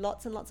sending you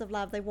lots and lots of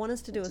love. They want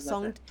us to do a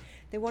song.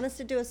 They want us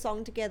to do a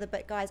song together,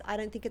 but guys, I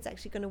don't think it's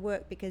actually going to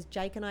work because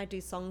Jake and I do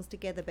songs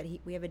together, but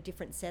we have a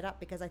different setup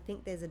because I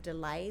think there's a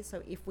delay.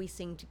 So if we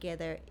sing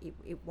together,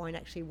 it won't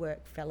actually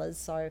work, fellas.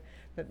 So,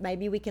 but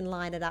maybe we can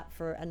line it up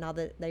for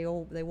another. They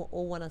all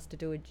want us to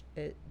do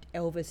a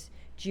Elvis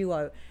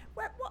duo.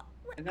 What?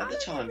 Another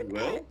time we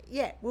will.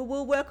 Yeah,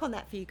 we'll work on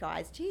that for you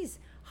guys. Jeez,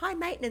 high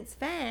maintenance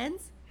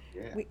fans.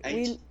 Yeah.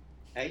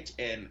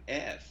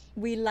 HMF.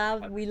 We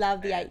love the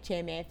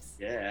HMFs.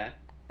 Yeah.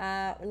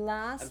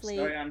 Lastly,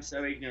 I'm sorry I'm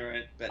so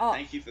ignorant, but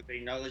thank you for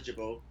being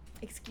knowledgeable.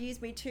 Excuse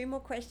me, 2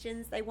 more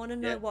questions. They want to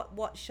know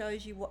what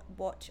shows you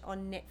watch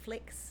on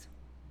Netflix.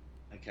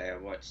 Okay,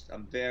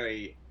 I'm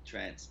very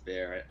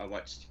transparent. I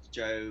watched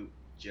Joe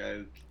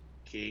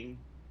King,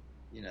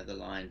 the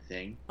lion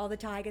thing. Oh, the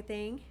tiger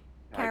thing.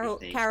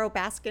 Carol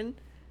Baskin.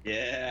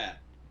 Yeah.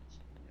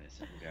 There's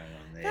something going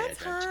on there.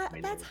 That's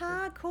hard. That's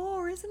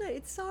hardcore, isn't it?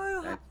 It's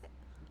so hard.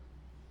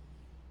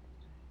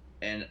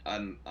 And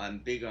I'm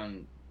big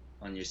on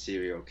your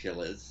serial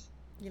killers.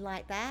 You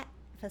like that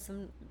for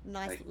some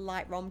nice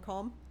light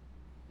rom-com?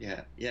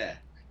 Yeah.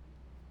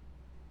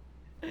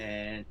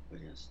 And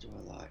what else do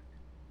I like?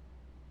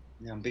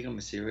 No, I'm big on my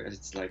serial.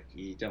 It's like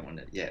you don't want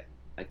it. Yeah.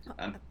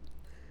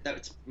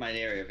 That's my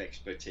area of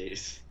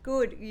expertise.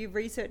 Good. You're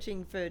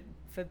researching for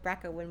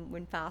Braca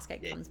when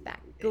Farscape comes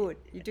back. Good.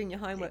 You're doing your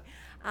homework.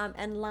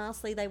 And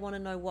lastly, they want to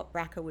know what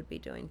Braca would be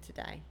doing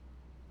today.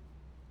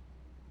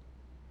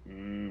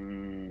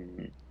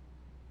 Mm,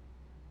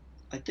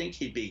 I think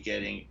he'd be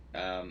getting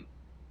a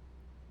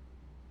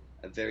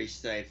very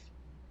safe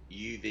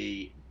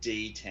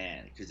UVD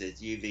tan because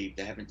there's UV.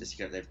 They haven't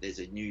discovered that there's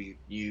a new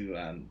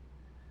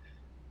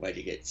way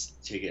to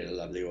get a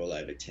lovely all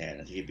over tan.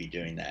 I think he'd be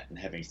doing that and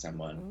having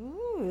someone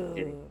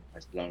getting Ooh. a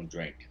nice long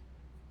drink.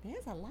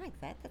 Yes, I like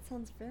that. That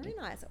sounds very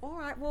nice. All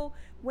right. Well,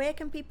 where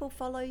can people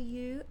follow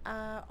you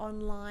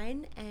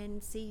online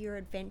and see your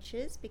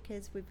adventures?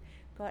 Because we've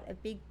got a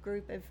big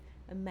group of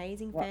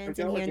amazing Well, I fans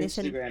in go here. on And this.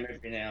 Instagram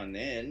every now and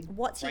then.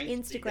 What's your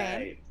Frankly, Instagram?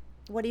 Dave.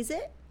 What is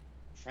it?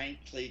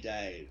 Frankly,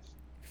 Dave.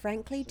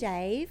 Frankly,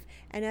 Dave.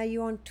 And are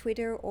you on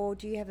Twitter or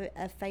do you have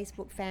a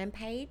Facebook fan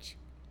page?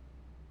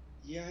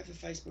 Yeah, I have a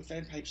Facebook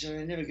fan page, but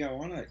I never go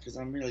on it because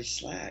I'm really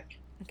slack.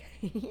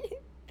 Okay.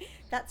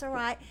 That's all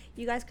right.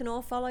 You guys can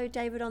all follow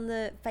David on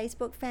the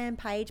Facebook fan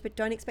page, but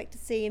don't expect to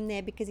see him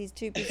there because he's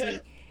too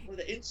busy. Well,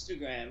 the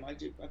Instagram, I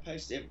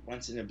post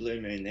once in a blue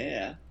moon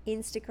there.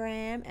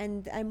 Instagram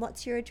and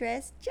what's your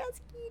address?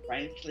 Just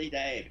Frankly,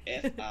 Dave.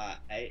 Frankly,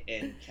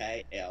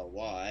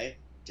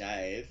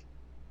 Dave.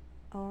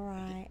 all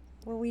right.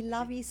 Well, we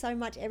love you so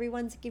much.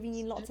 Everyone's giving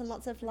you lots and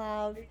lots of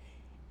love.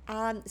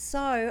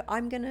 So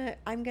I'm gonna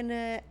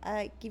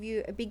give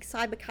you a big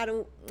cyber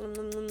cuddle,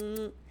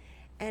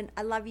 and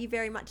I love you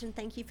very much, and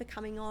thank you for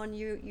coming on.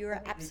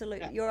 You're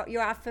absolute.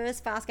 You're our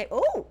first Farscape.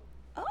 Ooh.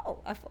 Oh,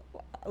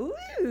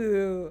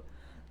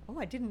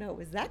 I didn't know it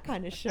was that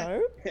kind of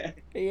show.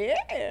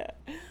 Yeah.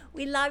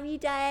 We love you,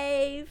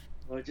 Dave.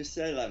 Well, just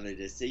so lovely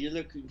to see you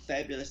looking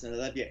fabulous, and I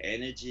love your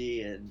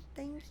energy and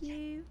Thank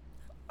you.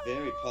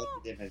 very Oh.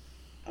 positive. And,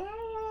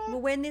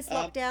 Well, when this um,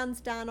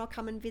 lockdown's done, I'll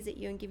come and visit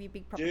you and give you a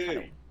big proper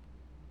cuddle. dude.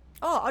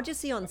 Oh, I'll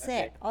just see you on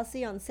set. Okay. I'll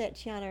see you on set,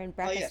 Chiana and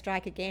Oh Braca yeah.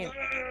 strike again.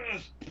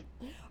 Ugh.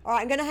 All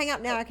right, I'm going to hang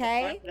up now,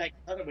 okay?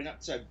 We're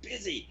not so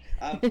busy.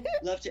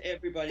 Love to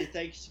everybody.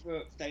 Thanks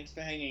for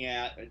hanging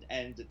out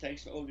and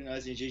thanks for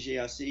organising, Gigi.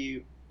 I'll see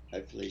you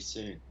hopefully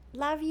soon.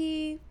 Love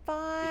you.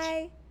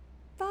 Bye.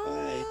 Bye.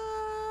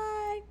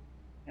 Bye.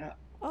 Yeah.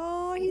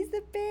 Oh, he's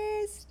the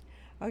best.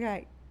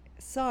 Okay,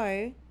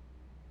 so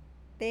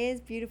there's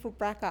beautiful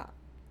Braca.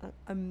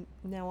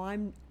 Now I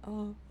miss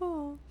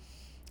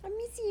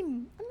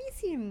him. I miss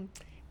him.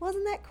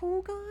 Wasn't that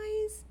cool,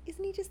 guys?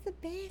 Isn't he just the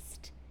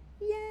best?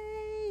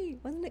 Yay!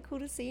 Wasn't it cool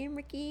to see him,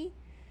 Ricky?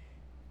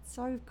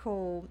 So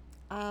cool.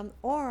 All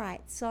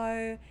right,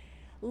 so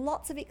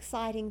lots of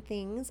exciting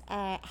things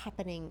are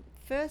happening.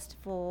 First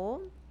of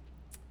all,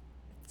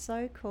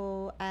 so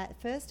cool.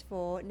 First of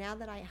all, now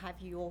that I have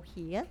you all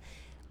here,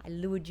 I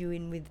lured you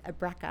in with a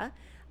Braca.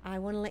 I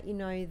want to let you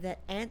know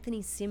that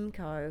Anthony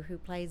Simcoe, who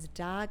plays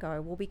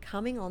Dargo, will be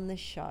coming on the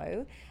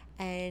show,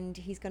 and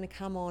he's going to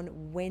come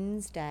on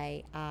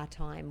Wednesday our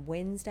time,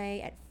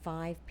 Wednesday at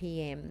 5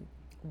 p.m.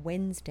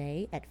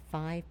 Wednesday at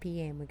 5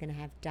 p.m. We're going to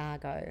have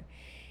Dargo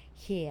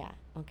here,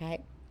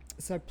 okay?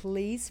 So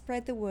please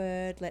spread the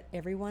word, let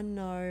everyone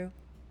know.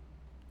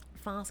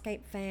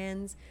 Farscape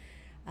fans,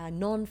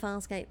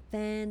 non-Farscape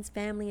fans,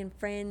 family and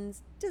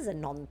friends. Does a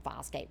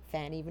non-Farscape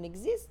fan even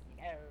exist?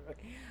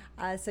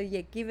 No. So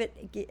yeah,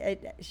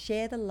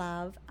 share the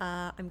love.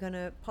 I'm going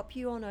to pop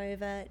you on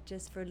over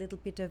just for a little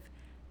bit of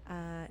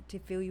to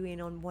fill you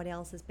in on what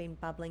else has been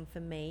bubbling for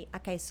me.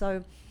 Okay,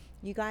 so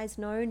you guys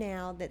know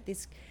now that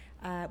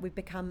we've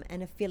become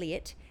an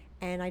affiliate,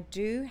 and I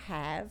do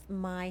have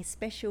my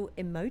special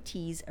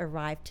emotis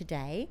arrive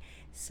today.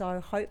 So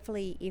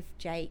hopefully, if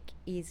Jake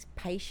is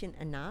patient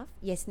enough,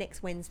 yes,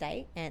 next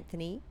Wednesday,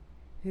 Anthony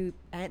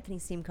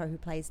Simcoe, who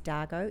plays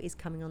Dargo, is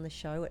coming on the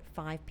show at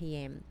 5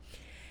 p.m.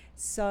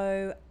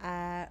 So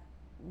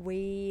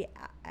we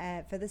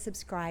for the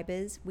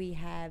subscribers, we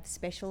have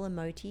special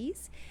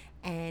emotis,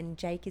 and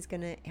Jake is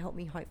going to help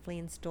me hopefully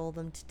install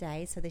them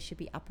today, so they should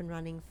be up and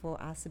running for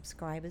our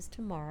subscribers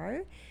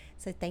tomorrow.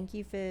 So thank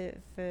you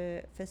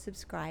for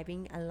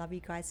subscribing. I love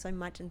you guys so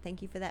much, and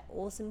thank you for that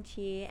awesome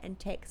cheer and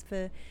text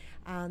for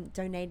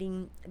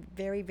donating.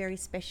 Very, very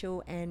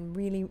special, and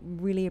really,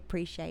 really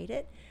appreciate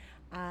it.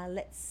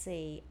 Let's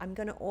see. I'm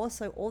going to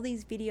also, all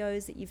these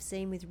videos that you've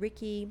seen with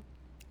Ricky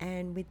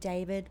and with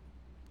David,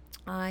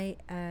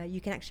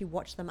 you can actually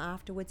watch them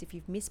afterwards if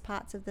you've missed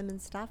parts of them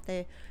and stuff.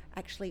 They're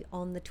actually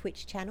on the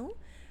Twitch channel.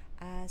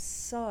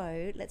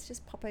 So let's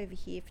just pop over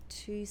here for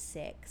 2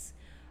 secs.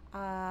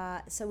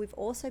 So we've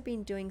also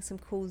been doing some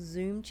cool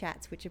Zoom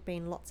chats, which have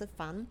been lots of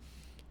fun.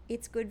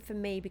 It's good for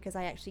me because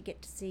I actually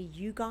get to see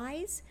you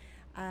guys,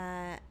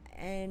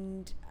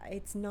 and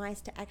it's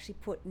nice to actually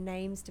put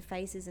names to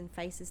faces and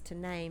faces to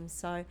names.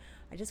 So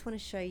I just want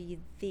to show you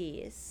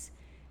this.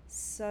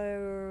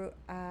 So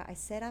I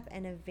set up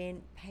an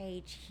event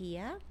page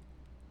here.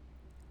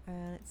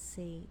 Let's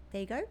see.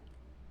 There you go.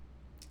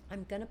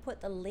 I'm going to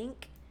put the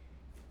link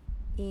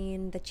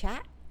in the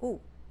chat.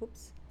 Oh,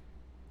 whoops.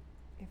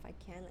 If I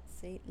can, let's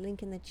see.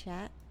 Link in the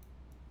chat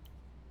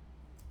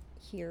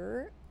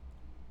here.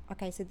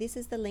 Okay, so this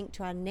is the link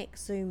to our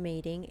next Zoom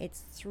meeting.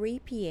 It's 3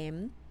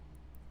 p.m.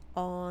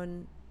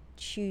 on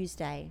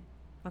Tuesday.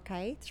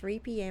 Okay, 3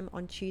 p.m.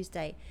 on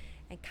Tuesday.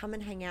 and come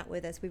and hang out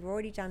with us. We've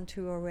already done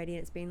 2 already,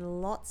 and it's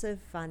been lots of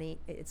funny.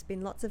 It's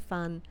been lots of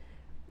fun.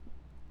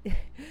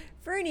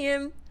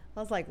 Frunium. I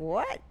was like,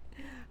 what?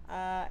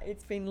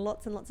 It's been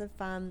lots and lots of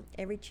fun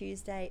every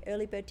Tuesday.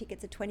 Early bird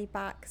tickets are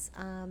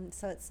 $20,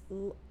 so it's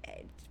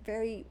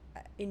very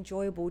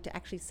enjoyable to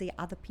actually see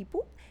other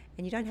people,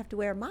 and you don't have to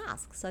wear a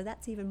mask, so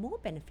that's even more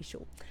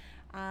beneficial.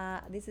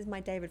 This is my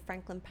David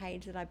Franklin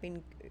page that I've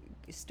been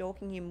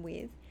stalking him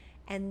with,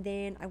 and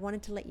then I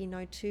wanted to let you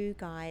know too,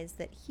 guys,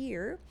 that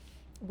here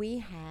we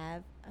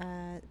have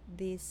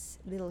this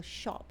little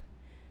shop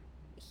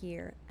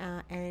here,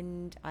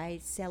 and I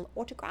sell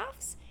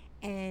autographs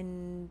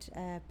and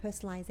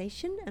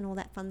personalization and all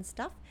that fun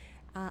stuff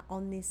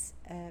on this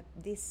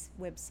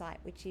website,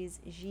 which is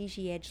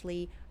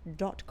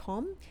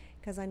gigiedgley.com,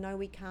 because I know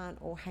we can't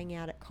all hang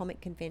out at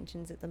comic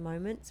conventions at the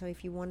moment. So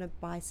if you want to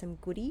buy some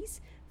goodies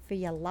for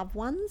your loved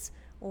ones,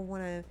 or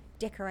want to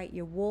decorate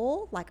your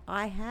wall like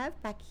I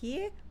have back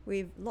here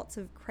with lots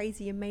of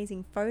crazy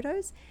amazing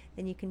photos,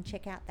 then you can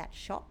check out that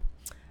shop.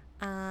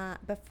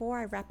 Before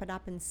I wrap it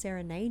up and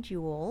serenade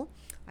you all,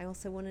 I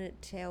also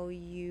wanted to tell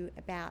you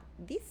about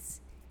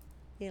this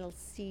little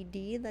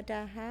CD that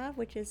I have,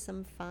 which is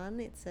some fun.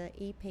 It's an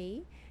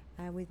EP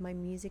with my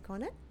music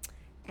on it,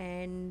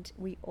 and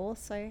we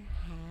also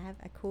have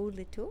a cool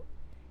little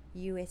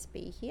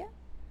USB here,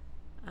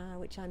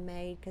 which I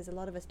made because a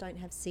lot of us don't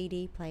have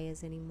CD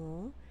players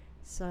anymore.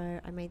 So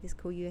I made this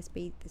cool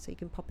USB so you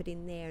can pop it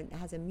in there, and it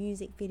has a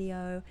music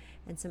video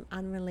and some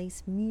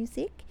unreleased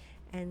music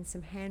and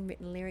some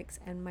handwritten lyrics.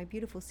 And my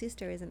beautiful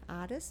sister is an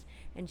artist,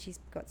 and she's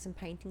got some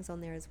paintings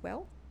on there as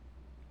well.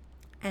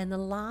 And the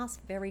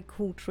last very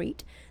cool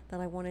treat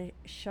that I want to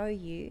show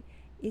you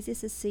is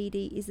this a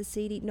CD? Is the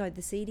CD? No,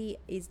 the CD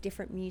is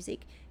different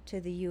music to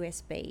the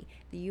USB.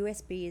 The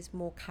USB is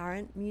more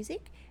current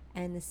music,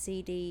 and the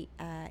CD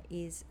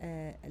is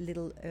a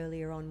little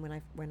earlier on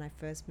when I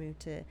first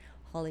moved to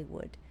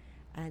Hollywood.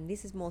 And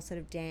this is more sort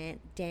of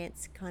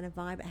dance kind of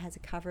vibe. It has a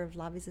cover of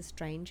Love is a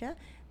Stranger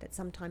that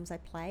sometimes I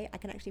play. I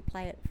can actually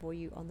play it for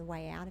you on the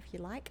way out if you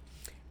like.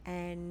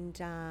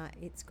 And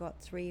it's got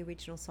 3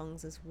 original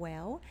songs as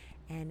well,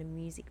 and a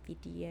music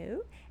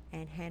video,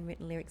 and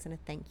handwritten lyrics, and a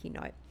thank you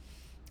note.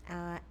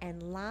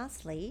 And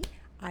lastly,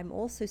 I'm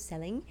also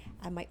selling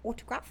my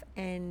autograph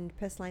and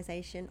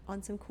personalization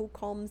on some cool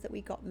comms that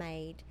we got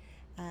made.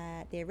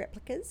 They're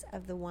replicas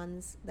of the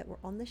ones that were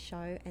on the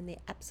show, and they're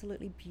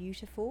absolutely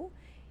beautiful.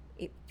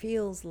 It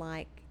feels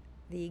like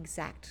the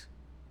exact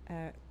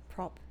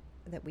prop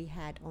that we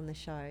had on the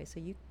show.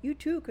 So you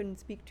too can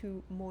speak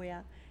to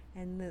Moya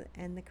and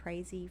the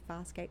crazy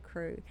Farscape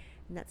crew,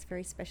 and that's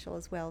very special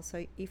as well.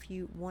 So if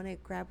you want to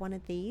grab one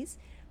of these,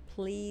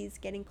 please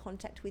get in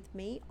contact with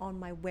me on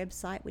my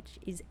website, which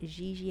is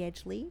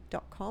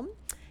gigiedgley.com,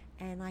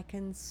 and I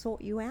can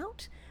sort you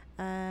out.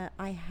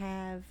 I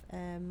have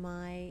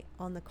my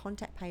on the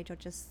contact page. I'll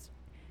just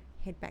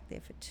head back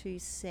there for 2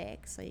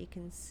 secs so you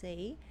can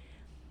see.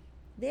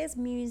 There's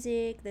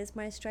music, there's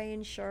my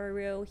Australian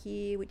showreel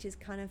here, which is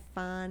kind of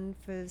fun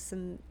for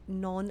some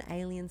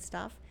non-alien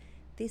stuff.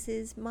 This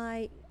is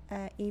my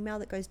email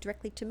that goes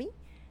directly to me,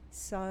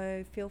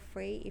 so feel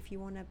free if you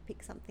want to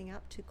pick something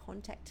up to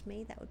contact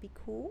me. That would be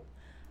cool.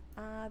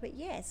 But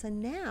yeah, so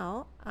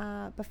now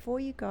before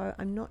you go,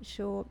 I'm not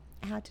sure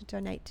how to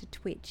donate to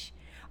Twitch.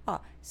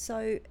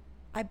 So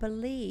I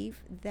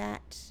believe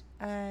that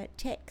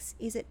text,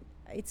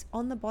 it's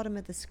on the bottom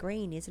of the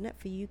screen, isn't it,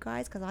 for you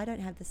guys? Because I don't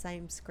have the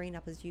same screen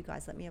up as you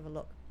guys. Let me have a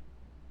look.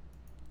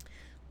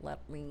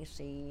 Let me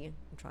see.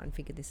 I'm trying to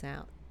figure this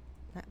out.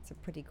 That's a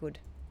pretty good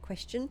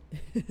question.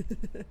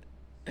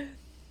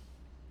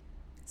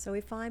 So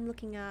if I'm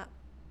looking up...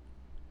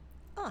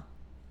 now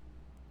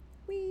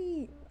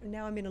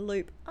I'm in a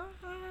loop.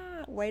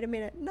 Wait a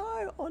minute.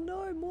 No. Oh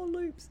no, more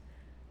loops.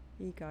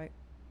 Here you go.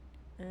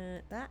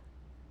 Is that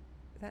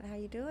how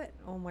you do it?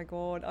 Oh my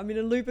god, I'm in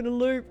a loop. No,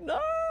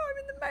 I'm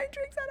in the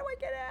Matrix. How do I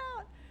get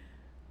out?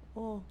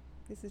 Oh,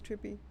 this is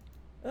trippy.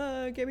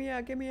 Get me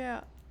out.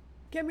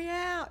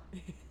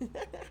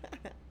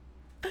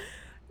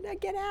 Now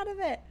get out of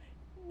it.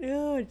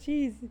 Oh,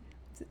 jeez.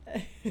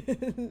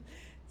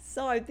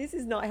 So this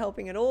is not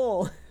helping at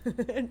all.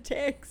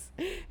 Tex,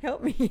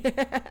 help me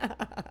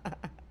out.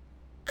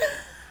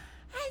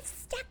 I'm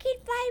stuck in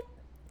my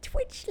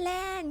Twitch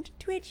land,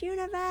 Twitch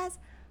universe.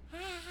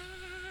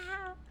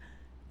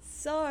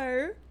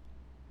 So,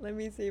 let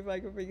me see if I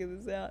can figure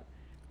this out.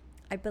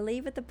 I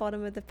believe at the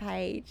bottom of the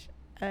page,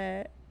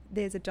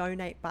 there's a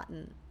donate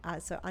button.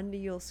 So under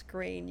your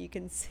screen, you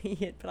can see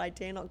it, but I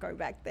dare not go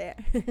back there.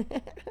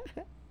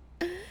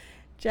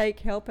 Jake,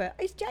 help her.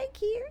 Is Jake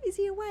here? Is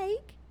he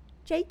awake?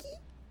 Jakey,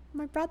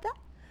 my brother?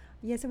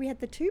 Yeah, so we had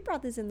the 2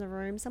 brothers in the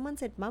room. Someone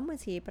said Mum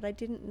was here, but I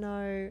didn't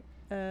know.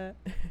 It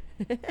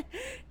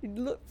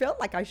felt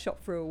like I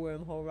shot through a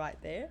wormhole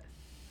right there.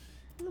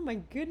 Oh my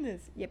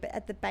goodness. Yeah, but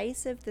at the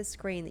base of the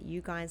screen that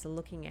you guys are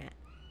looking at,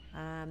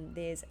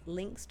 there's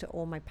links to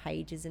all my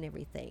pages and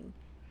everything.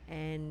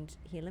 And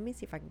here, let me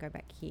see if I can go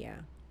back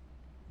here.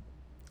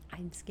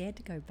 I'm scared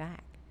to go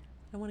back.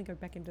 I don't want to go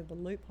back into the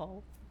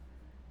loophole.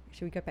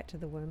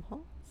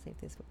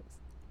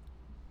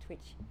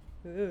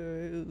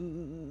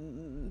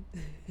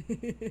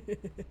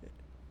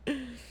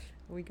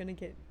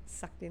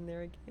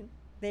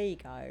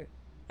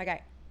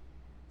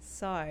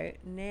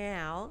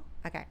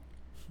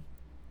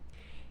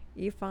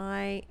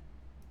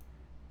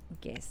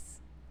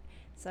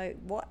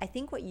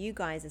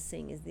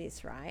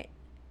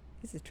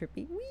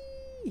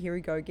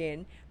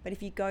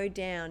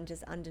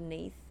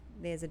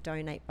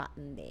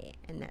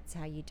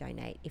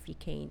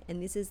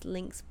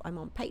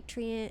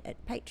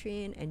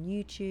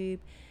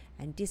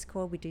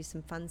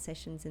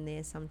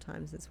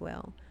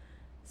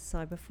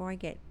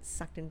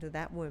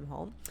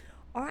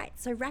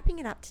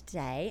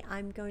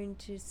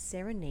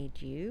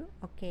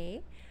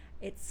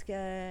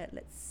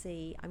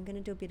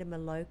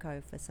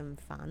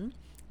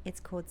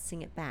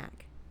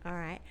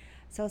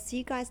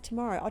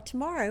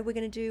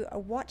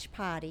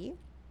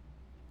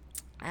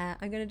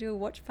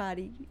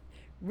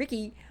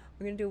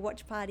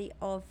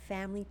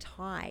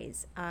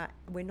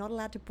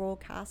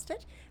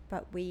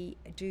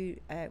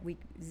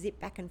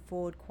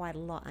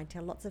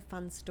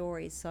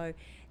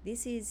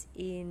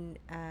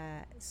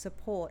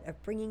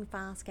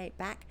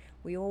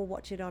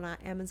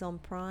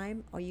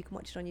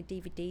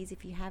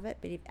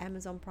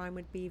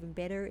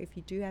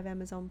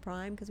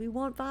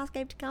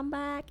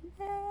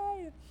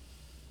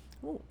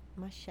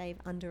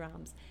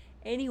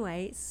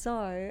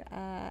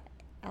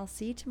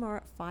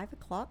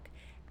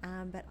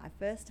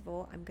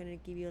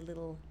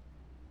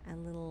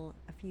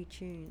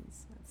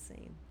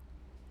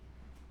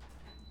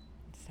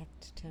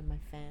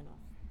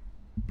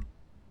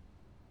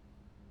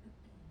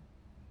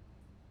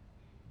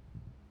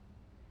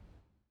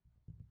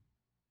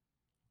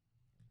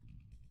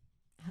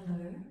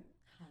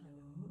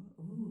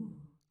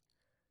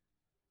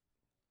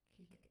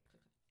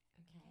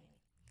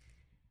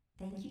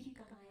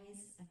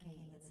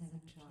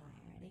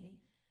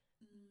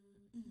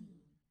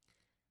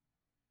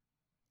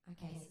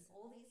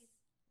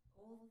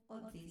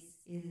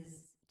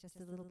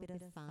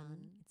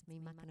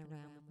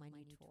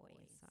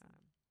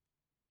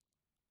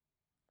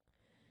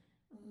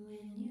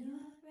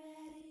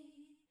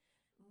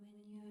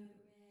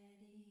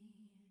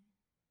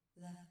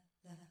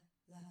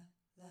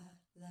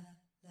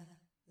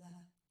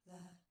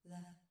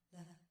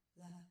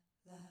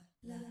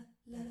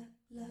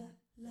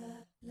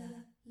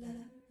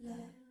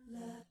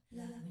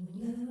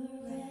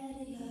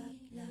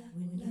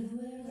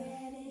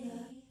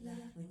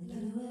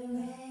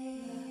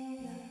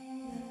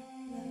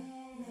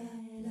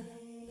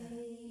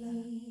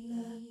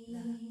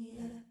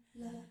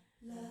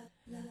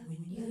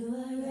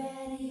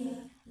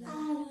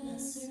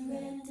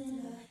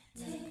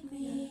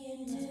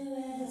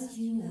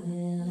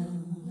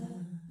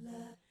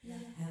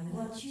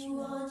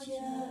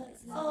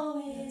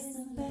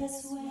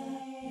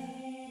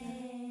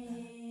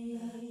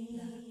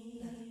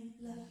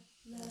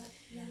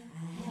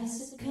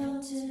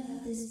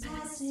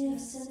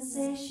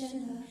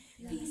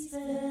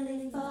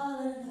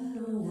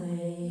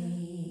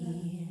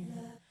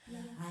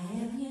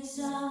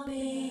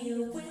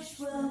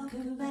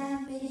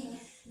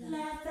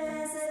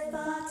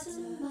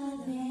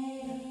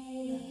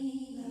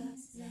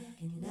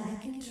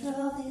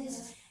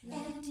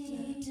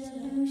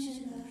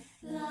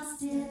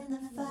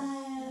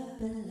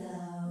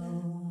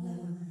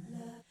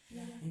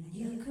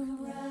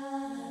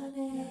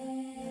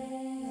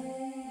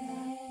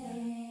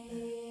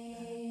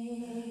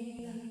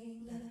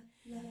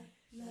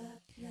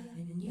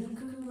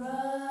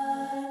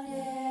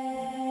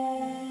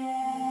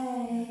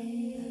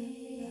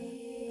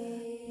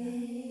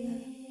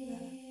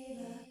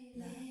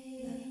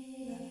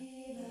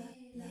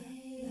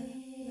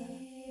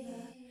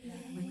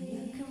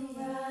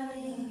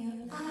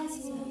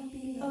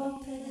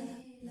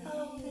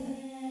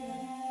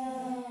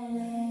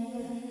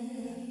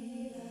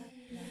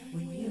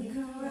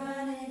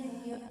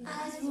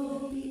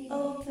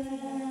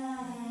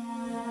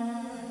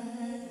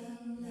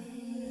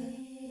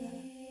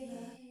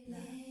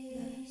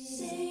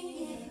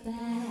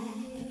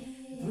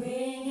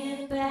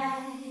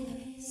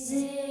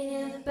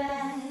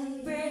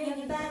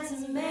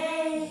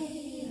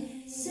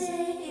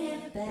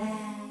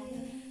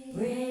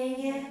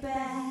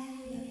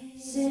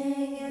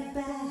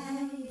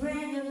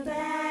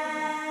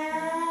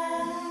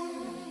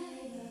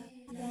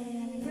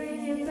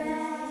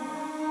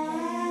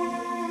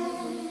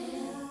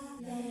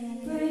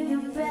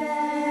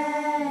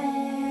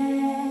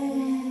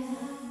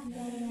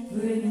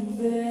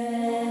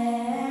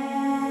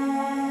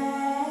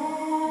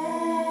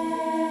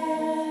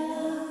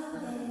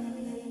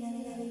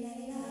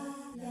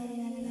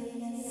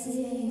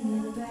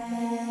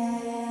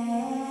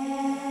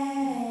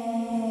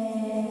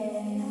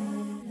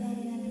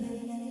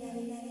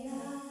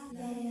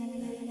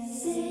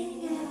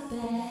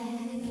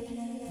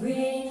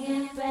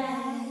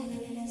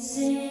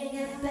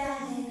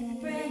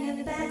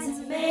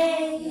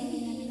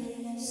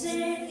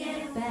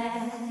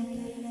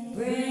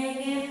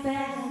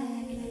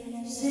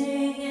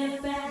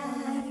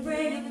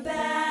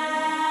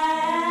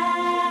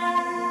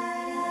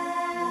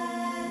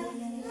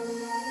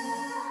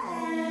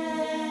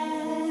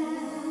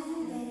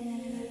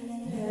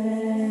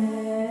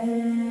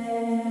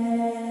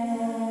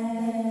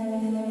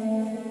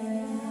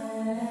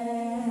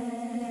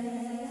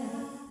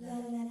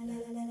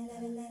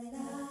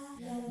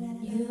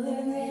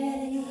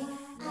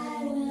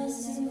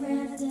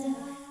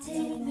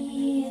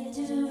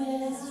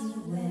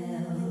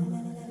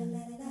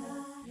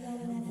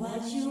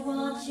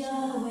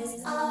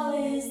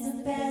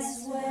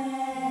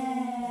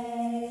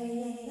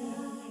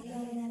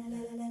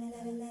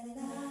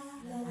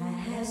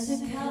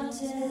 down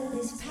to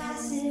this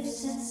passive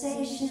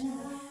sensation,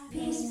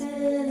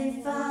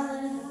 peacefully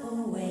falling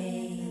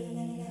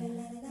away.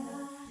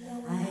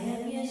 I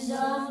am your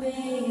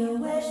zombie, your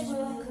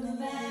wishful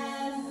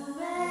command.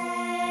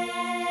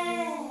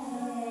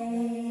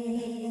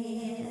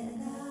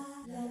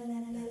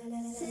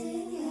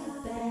 Sing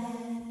it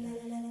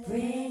back,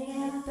 bring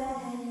it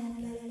back,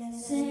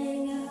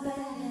 sing it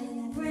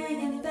back, bring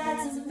it back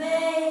to me.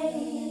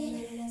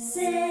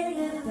 Sing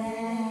it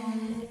back,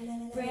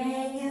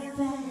 bring it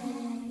back,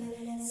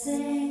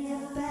 sing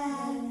it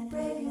back,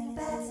 bring it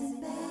back to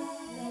me.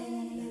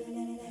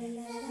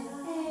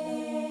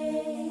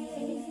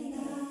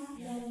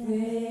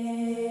 Bring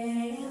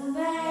it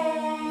back,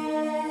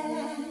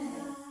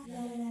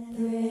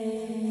 bring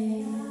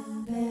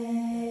it back.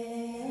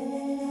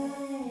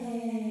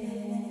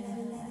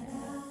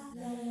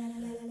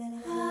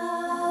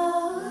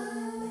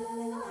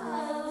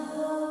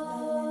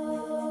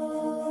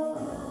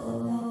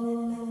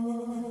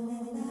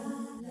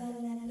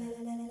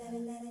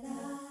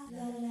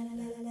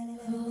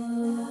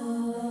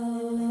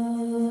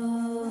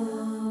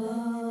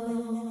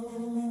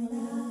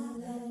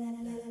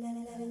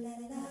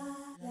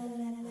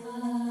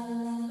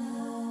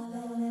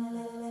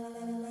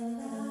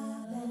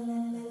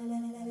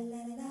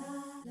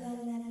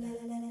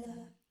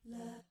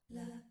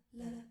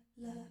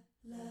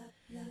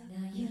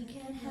 Now you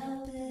can't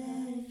help it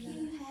if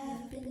you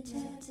have been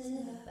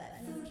tempted by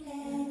fruit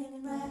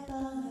hanging ripe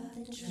on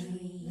the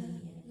tree.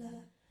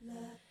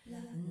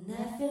 And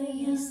I feel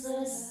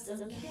useless,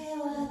 don't care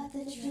what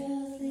the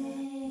truth is.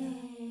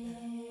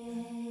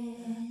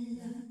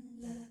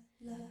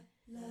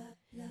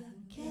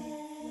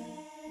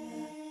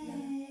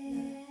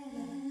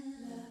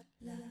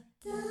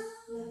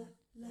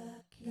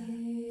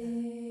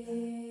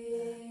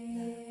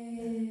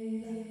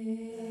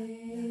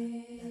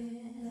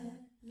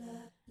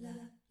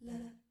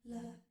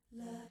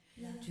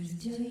 Just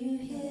do you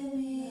hear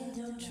me?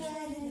 Don't try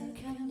to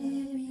come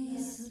near me.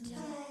 So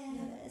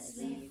tired, I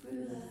sleep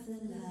through the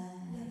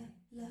light.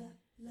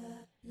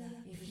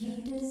 If you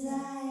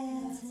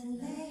desire to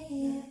lay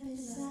here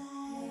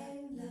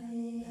beside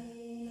me,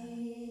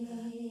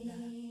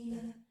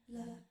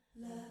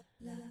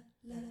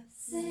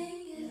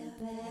 sing it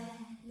back,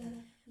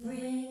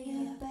 bring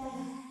it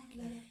back,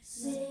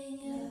 sing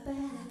it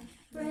back,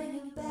 bring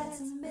it back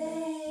to me.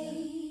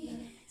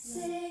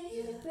 Sing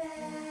it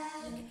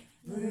back,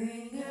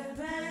 bring it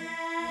back,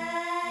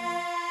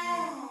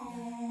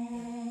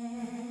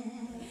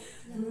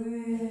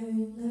 bring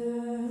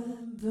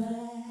it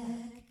back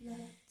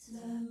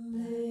to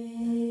me.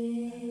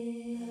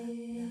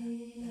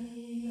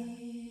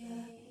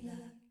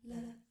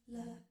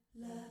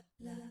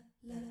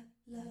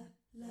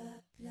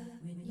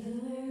 When you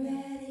are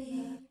ready,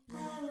 I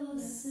will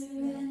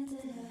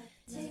surrender.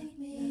 Take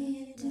me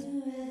and do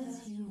as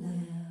you will.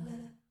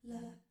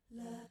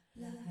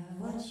 Have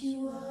what you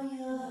want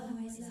your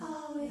way is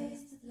always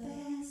the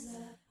best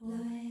way.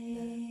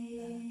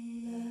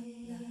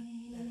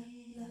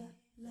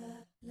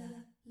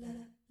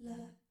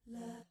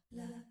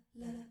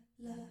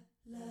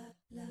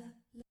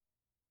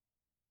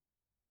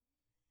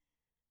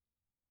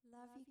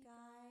 Love you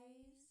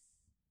guys.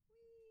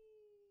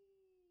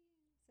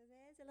 So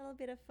there's a little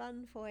bit of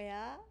fun for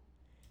ya.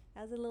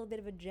 That was a little bit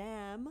of a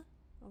jam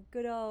of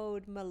good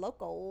old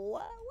Moloko.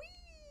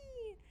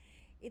 Whee!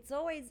 It's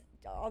always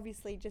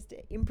obviously just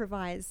an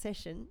improvised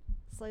session.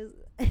 So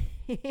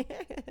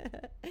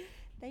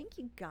thank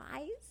you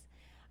guys.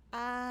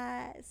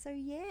 So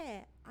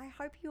yeah, I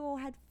hope you all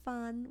had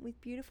fun with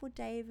beautiful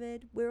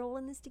David. We're all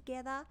in this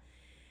together.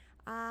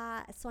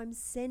 So I'm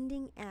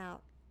sending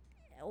out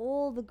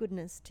all the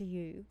goodness to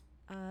you.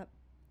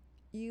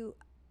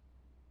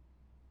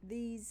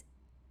 These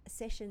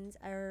sessions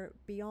are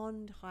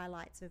beyond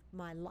highlights of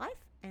my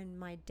life and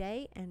my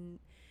day, and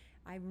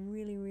I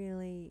really,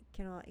 really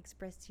cannot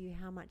express to you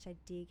how much I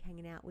dig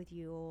hanging out with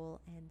you all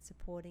and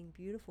supporting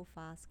beautiful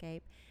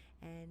Farscape.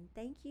 And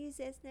thank you,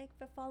 Zesnek,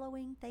 for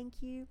following.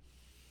 Thank you.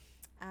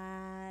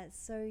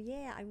 So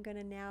yeah, I'm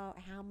gonna now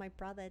hound my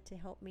brother to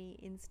help me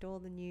install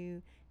the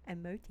new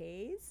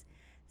emotes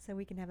so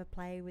we can have a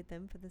play with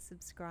them for the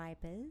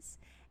subscribers.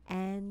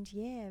 And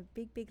yeah,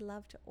 big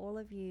love to all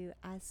of you.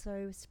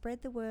 So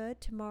spread the word.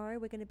 Tomorrow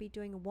we're going to be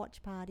doing a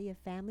watch party of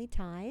Family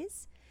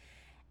Ties,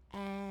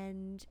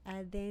 and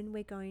then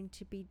we're going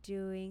to be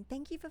doing,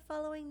 thank you for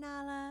following,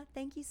 Nala,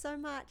 thank you so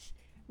much.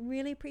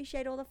 Really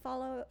appreciate all the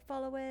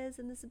followers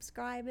and the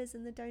subscribers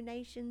and the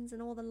donations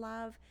and all the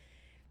love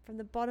from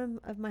the bottom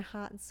of my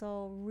heart and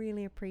soul.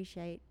 Really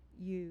appreciate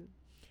you.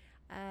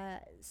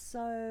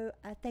 So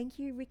thank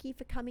you, Ricky,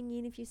 for coming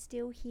in. If you're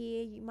still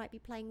here, you might be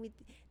playing with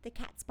the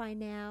cats by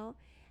now.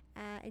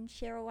 And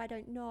Cheryl, I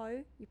don't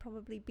know, you're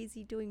probably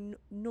busy doing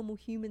normal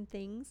human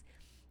things,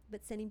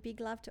 but sending big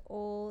love to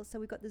all. So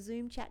we've got the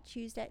Zoom chat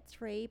Tuesday at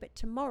 3, but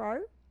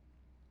tomorrow,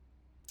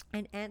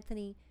 and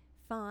Anthony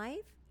 5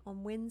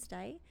 on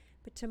Wednesday,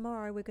 but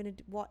tomorrow we're going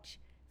to watch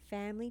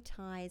Family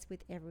Ties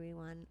with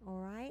everyone.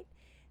 All right,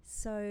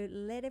 so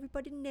let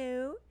everybody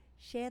know,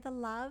 share the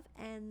love,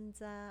 and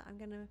I'm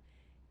going to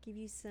give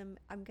you some,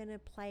 I'm going to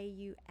play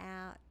you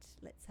out.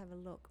 Let's have a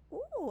look.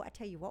 Oh, I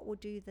tell you what, we'll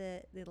do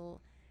the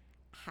little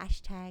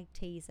hashtag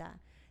teaser.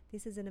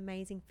 This is an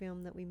amazing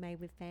film that we made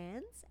with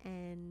fans,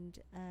 and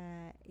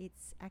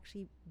it's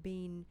actually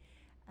been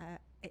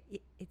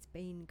it's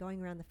been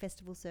going around the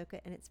festival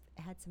circuit, and it's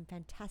had some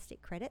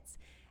fantastic credits,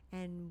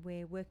 and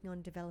we're working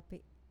on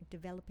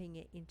developing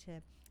it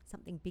into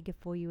something bigger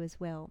for you as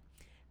well.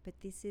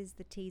 But this is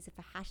the teaser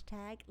for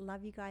hashtag.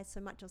 Love you guys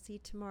so much. I'll see you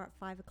tomorrow at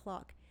 5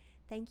 o'clock.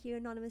 Thank you,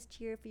 Anonymous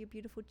Cheerer, for your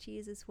beautiful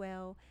cheers as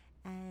well.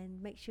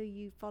 And make sure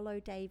you follow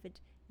David,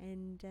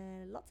 and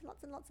lots and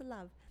lots and lots of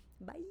love.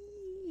 Bye.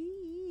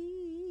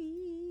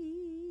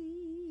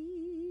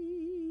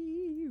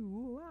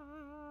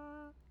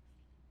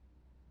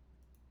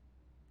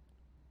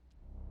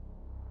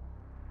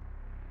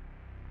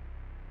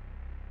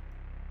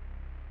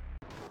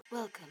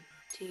 Welcome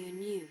to your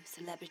new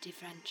celebrity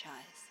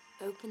franchise.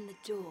 Open the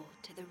door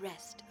to the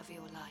rest of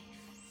your life.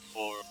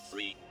 4,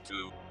 3,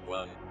 2,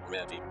 1,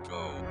 ready,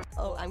 go.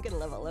 Oh, I'm gonna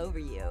love all over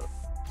you.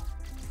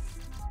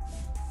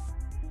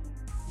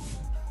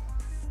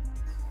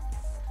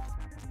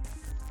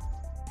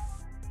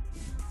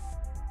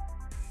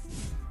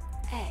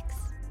 X,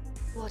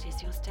 what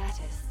is your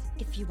status?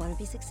 If you want to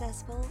be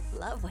successful,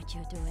 love what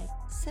you're doing,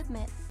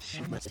 submit.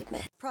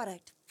 Submit.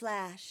 Product,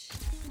 flash.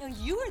 No,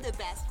 you are the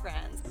best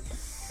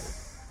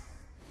friends.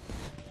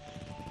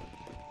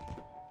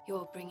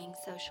 You're bringing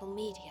social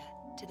media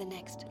to the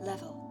next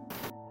level.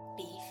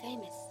 Be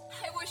famous.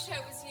 I wish I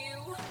was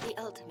you. The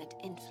ultimate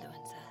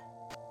influencer.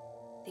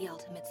 The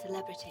ultimate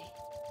celebrity.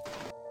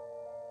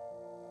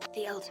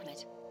 The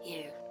ultimate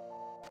you.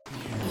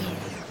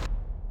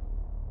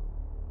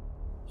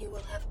 You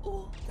will have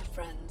all the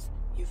friends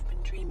you've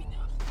been dreaming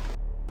of.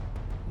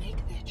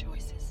 Make their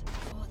choices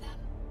for them.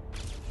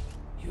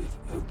 You've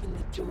opened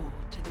the door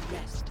to the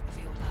rest of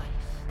your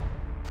life.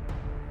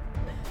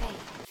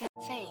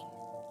 Fame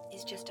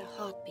is just a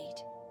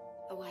heartbeat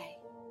away.